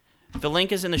 The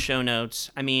link is in the show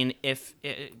notes. I mean,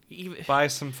 Buy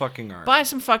some fucking art. buy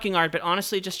some fucking art, but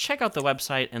honestly, just check out the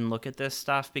website and look at this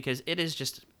stuff because it is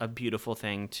just a beautiful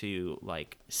thing to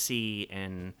like see.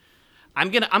 And I'm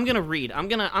gonna read. I'm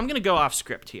gonna go off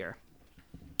script here.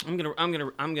 I'm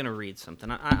gonna read something.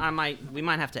 We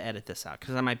might have to edit this out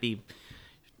because I might be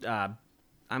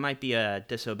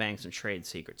disobeying some trade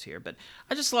secrets here. But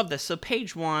I just love this. So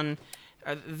page 1.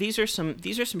 These are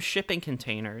some shipping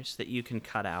containers that you can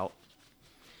cut out.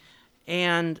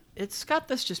 And it's got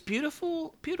this just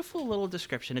beautiful little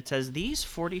description. It says, these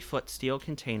 40-foot steel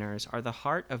containers are the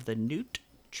heart of the Newt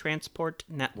Transport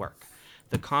Network,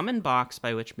 the common box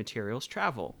by which materials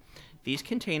travel. These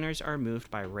containers are moved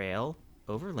by rail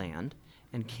over land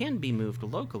and can be moved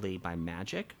locally by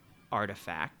magic,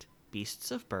 artifact, beasts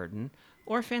of burden,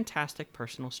 or fantastic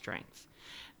personal strength.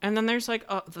 And then there's like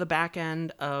the back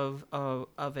end of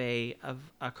a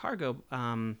cargo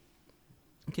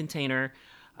container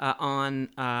on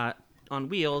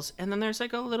wheels, and then there's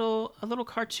like a little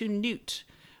cartoon newt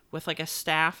with like a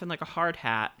staff and like a hard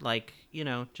hat, like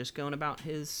just going about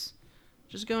his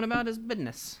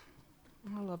business.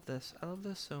 I love this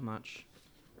so much.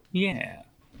 Yeah.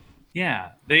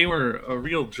 They were a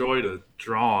real joy to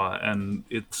draw, and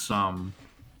it's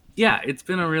it's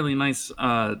been a really nice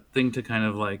thing to kind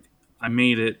of like, I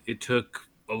made it. It took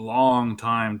a long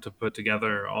time to put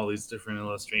together all these different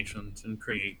illustrations and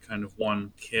create kind of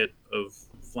one kit of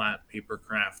flat paper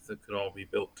craft that could all be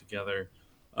built together.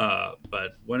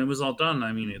 But when it was all done,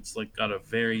 I mean, it's like got a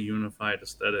very unified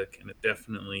aesthetic, and it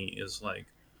definitely is like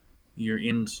you're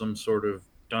in some sort of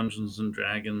Dungeons and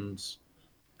Dragons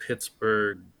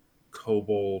Pittsburgh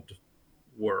kobold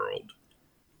world.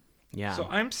 Yeah. So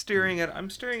I'm staring at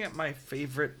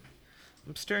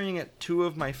two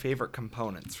of my favorite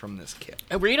components from this kit.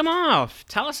 Read them off.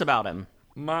 Tell us about him.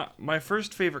 My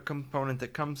first favorite component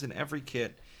that comes in every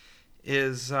kit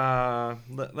is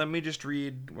let me just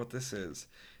read what this is.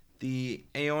 The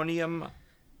Aeonium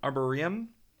Arboreum.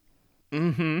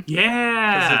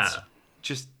 Yeah. 'Cause it's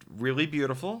just really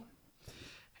beautiful.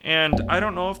 And I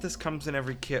don't know if this comes in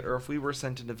every kit or if we were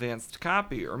sent an advanced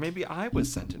copy, or maybe I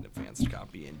was sent an advanced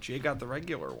copy and Jay got the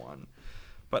regular one.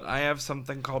 But I have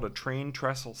something called a train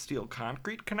trestle steel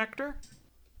concrete connector.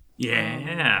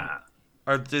 Yeah.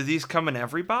 Do these come in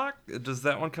every box? Does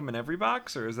that one come in every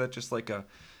box, or is that just like a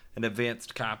an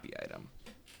advanced copy item.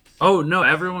 Oh, no,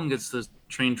 everyone gets the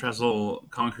train trestle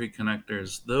concrete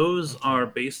connectors. Those are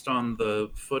based on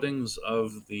the footings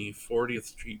of the 40th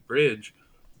Street Bridge,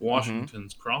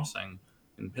 Washington's Crossing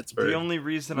in Pittsburgh. The only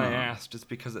reason I asked is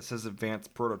because it says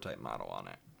advanced prototype model on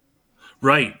it.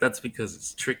 Right, that's because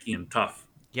it's tricky and tough.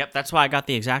 Yep, that's why I got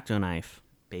the X-Acto knife,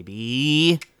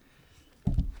 baby.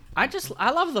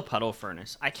 I love the puddle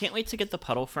furnace. I can't wait to get the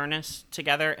puddle furnace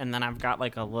together, and then I've got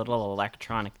like a little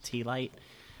electronic tea light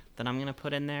that I'm gonna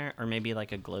put in there, or maybe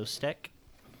like a glow stick.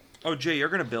 Oh, Jay, you're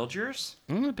gonna build yours?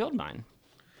 I'm gonna build mine.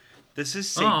 This is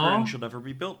sacred and should never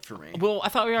be built for me. Well, I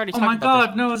thought we already Oh talked my about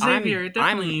god, no, Xavier, it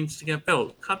definitely I'm- needs to get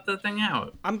built. Cut the thing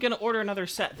out. I'm gonna order another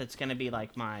set that's gonna be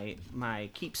like my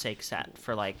keepsake set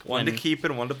for like One to keep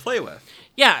and one to play with.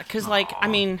 Yeah, because like I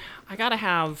mean, I gotta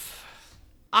have.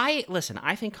 I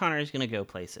think Connor is gonna go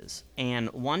places, and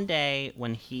one day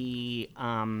when he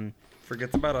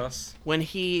Forgets about us. I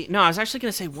was actually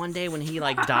gonna say one day when he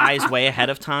like dies way ahead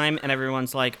of time, and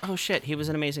everyone's like, oh shit, he was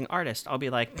an amazing artist. I'll be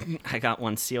like, I got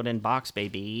one sealed in box,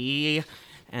 baby,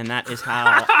 and that is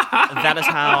how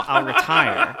I'll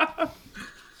retire.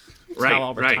 Right, How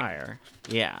I'll retire.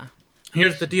 Yeah.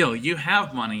 Here's the deal. You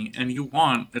have money and you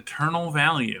want eternal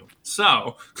value.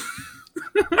 So,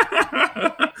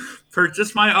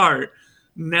 purchase my art.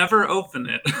 Never open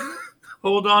it.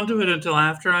 Hold on to it until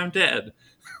after I'm dead.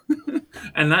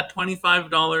 And that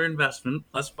 $25 investment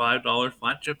plus $5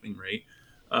 flat shipping rate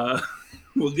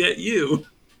will get you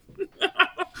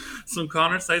some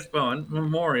Connor Seiss-Bowen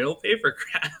memorial paper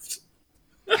craft.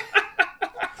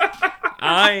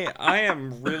 I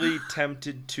am really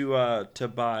tempted to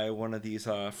buy one of these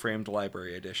framed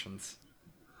library editions.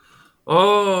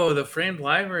 Oh, the framed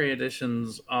library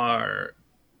editions are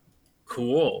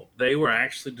cool. They were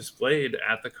actually displayed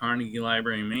at the Carnegie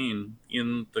Library, Maine,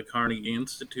 in the Carnegie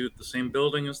Institute, the same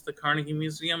building as the Carnegie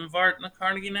Museum of Art and the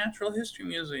Carnegie Natural History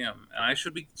Museum. And I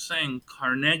should be saying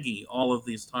Carnegie all of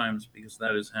these times because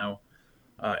that is how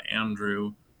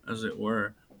Andrew, as it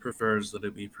were, prefers that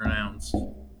it be pronounced.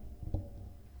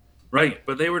 Right,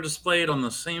 but they were displayed on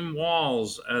the same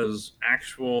walls as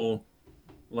actual,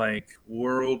 like,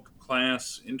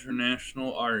 world-class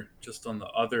international art, just on the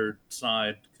other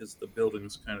side, because the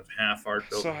building's kind of half art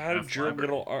building. So how did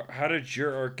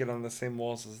your art get on the same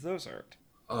walls as those art?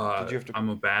 Did you have to I'm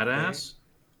a badass.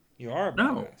 You are a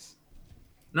No. badass.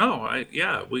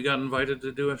 No, we got invited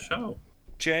to do a show.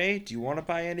 Jay, do you want to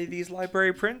buy any of these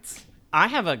library prints? I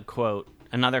have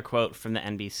another quote from the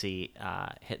NBC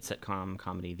hit sitcom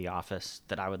comedy The Office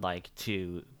that I would like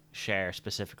to share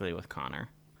specifically with Connor.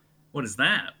 What is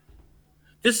that?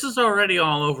 This is already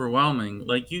all overwhelming.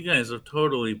 Like, you guys have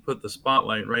totally put the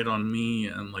spotlight right on me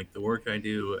and, like, the work I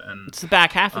do. And It's the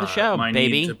back half of the show, my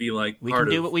baby. need to be, like, We part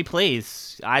can do of, what we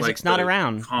please. Isaac's like, not the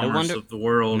around. commerce of the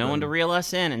world. No one to and reel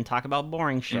us in and talk about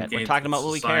boring shit. We're engage talking with about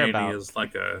what we care society about. As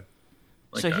like a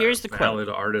So here's the quote. valid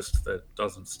artist that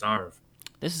doesn't starve.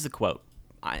 This is the quote.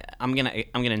 I'm gonna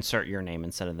insert your name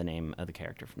instead of the name of the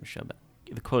character from the show, but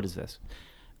the quote is this: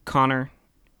 Connor,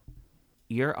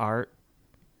 your art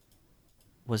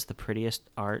was the prettiest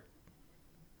art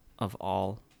of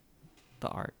all the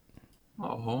art.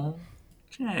 Oh,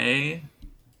 Jay.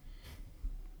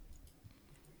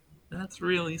 That's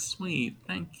really sweet.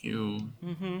 Thank you.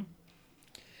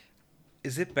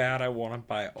 Is it bad I want to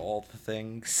buy all the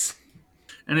things?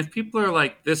 And if people are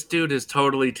like, this dude has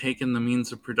totally taken the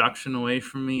means of production away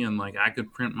from me and like I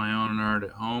could print my own art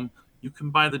at home, you can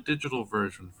buy the digital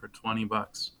version for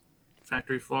 $20.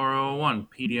 Factory Floor 001,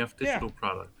 PDF digital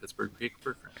product, Pittsburgh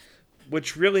Paper Craft.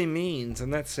 Which really means, in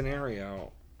that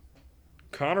scenario,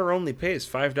 Connor only pays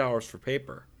 $5 for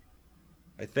paper.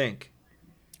 I think.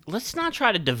 Let's not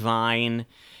try to divine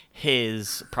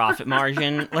his profit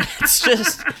margin. Let's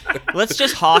just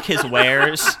hawk his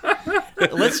wares.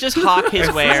 Let's just hawk his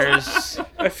wares.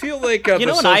 I feel like You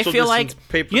know what I feel like?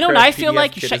 You know what I feel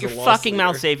like? Kid Shut is your a loss fucking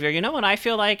mouth, leader. Xavier. You know what I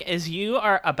feel like is you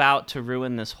are about to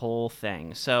ruin this whole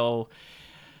thing. So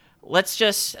let's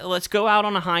go out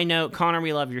on a high note. Connor,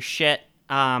 we love your shit.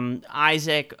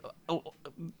 Isaac,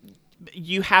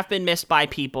 you have been missed by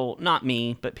people, not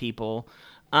me, but people.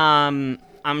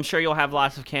 I'm sure you'll have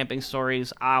lots of camping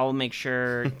stories. I'll make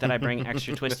sure that I bring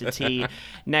extra twisted tea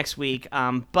next week.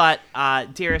 But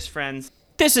dearest friends,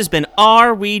 this has been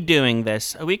Are We Doing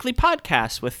This? A weekly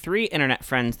podcast with 3 internet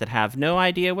friends that have no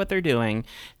idea what they're doing.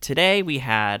 Today we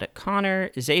had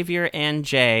Connor, Xavier, and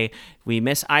Jay. We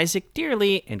miss Isaac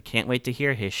dearly and can't wait to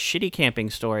hear his shitty camping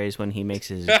stories when he makes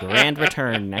his grand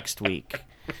return next week.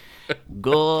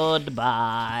 Goodbye.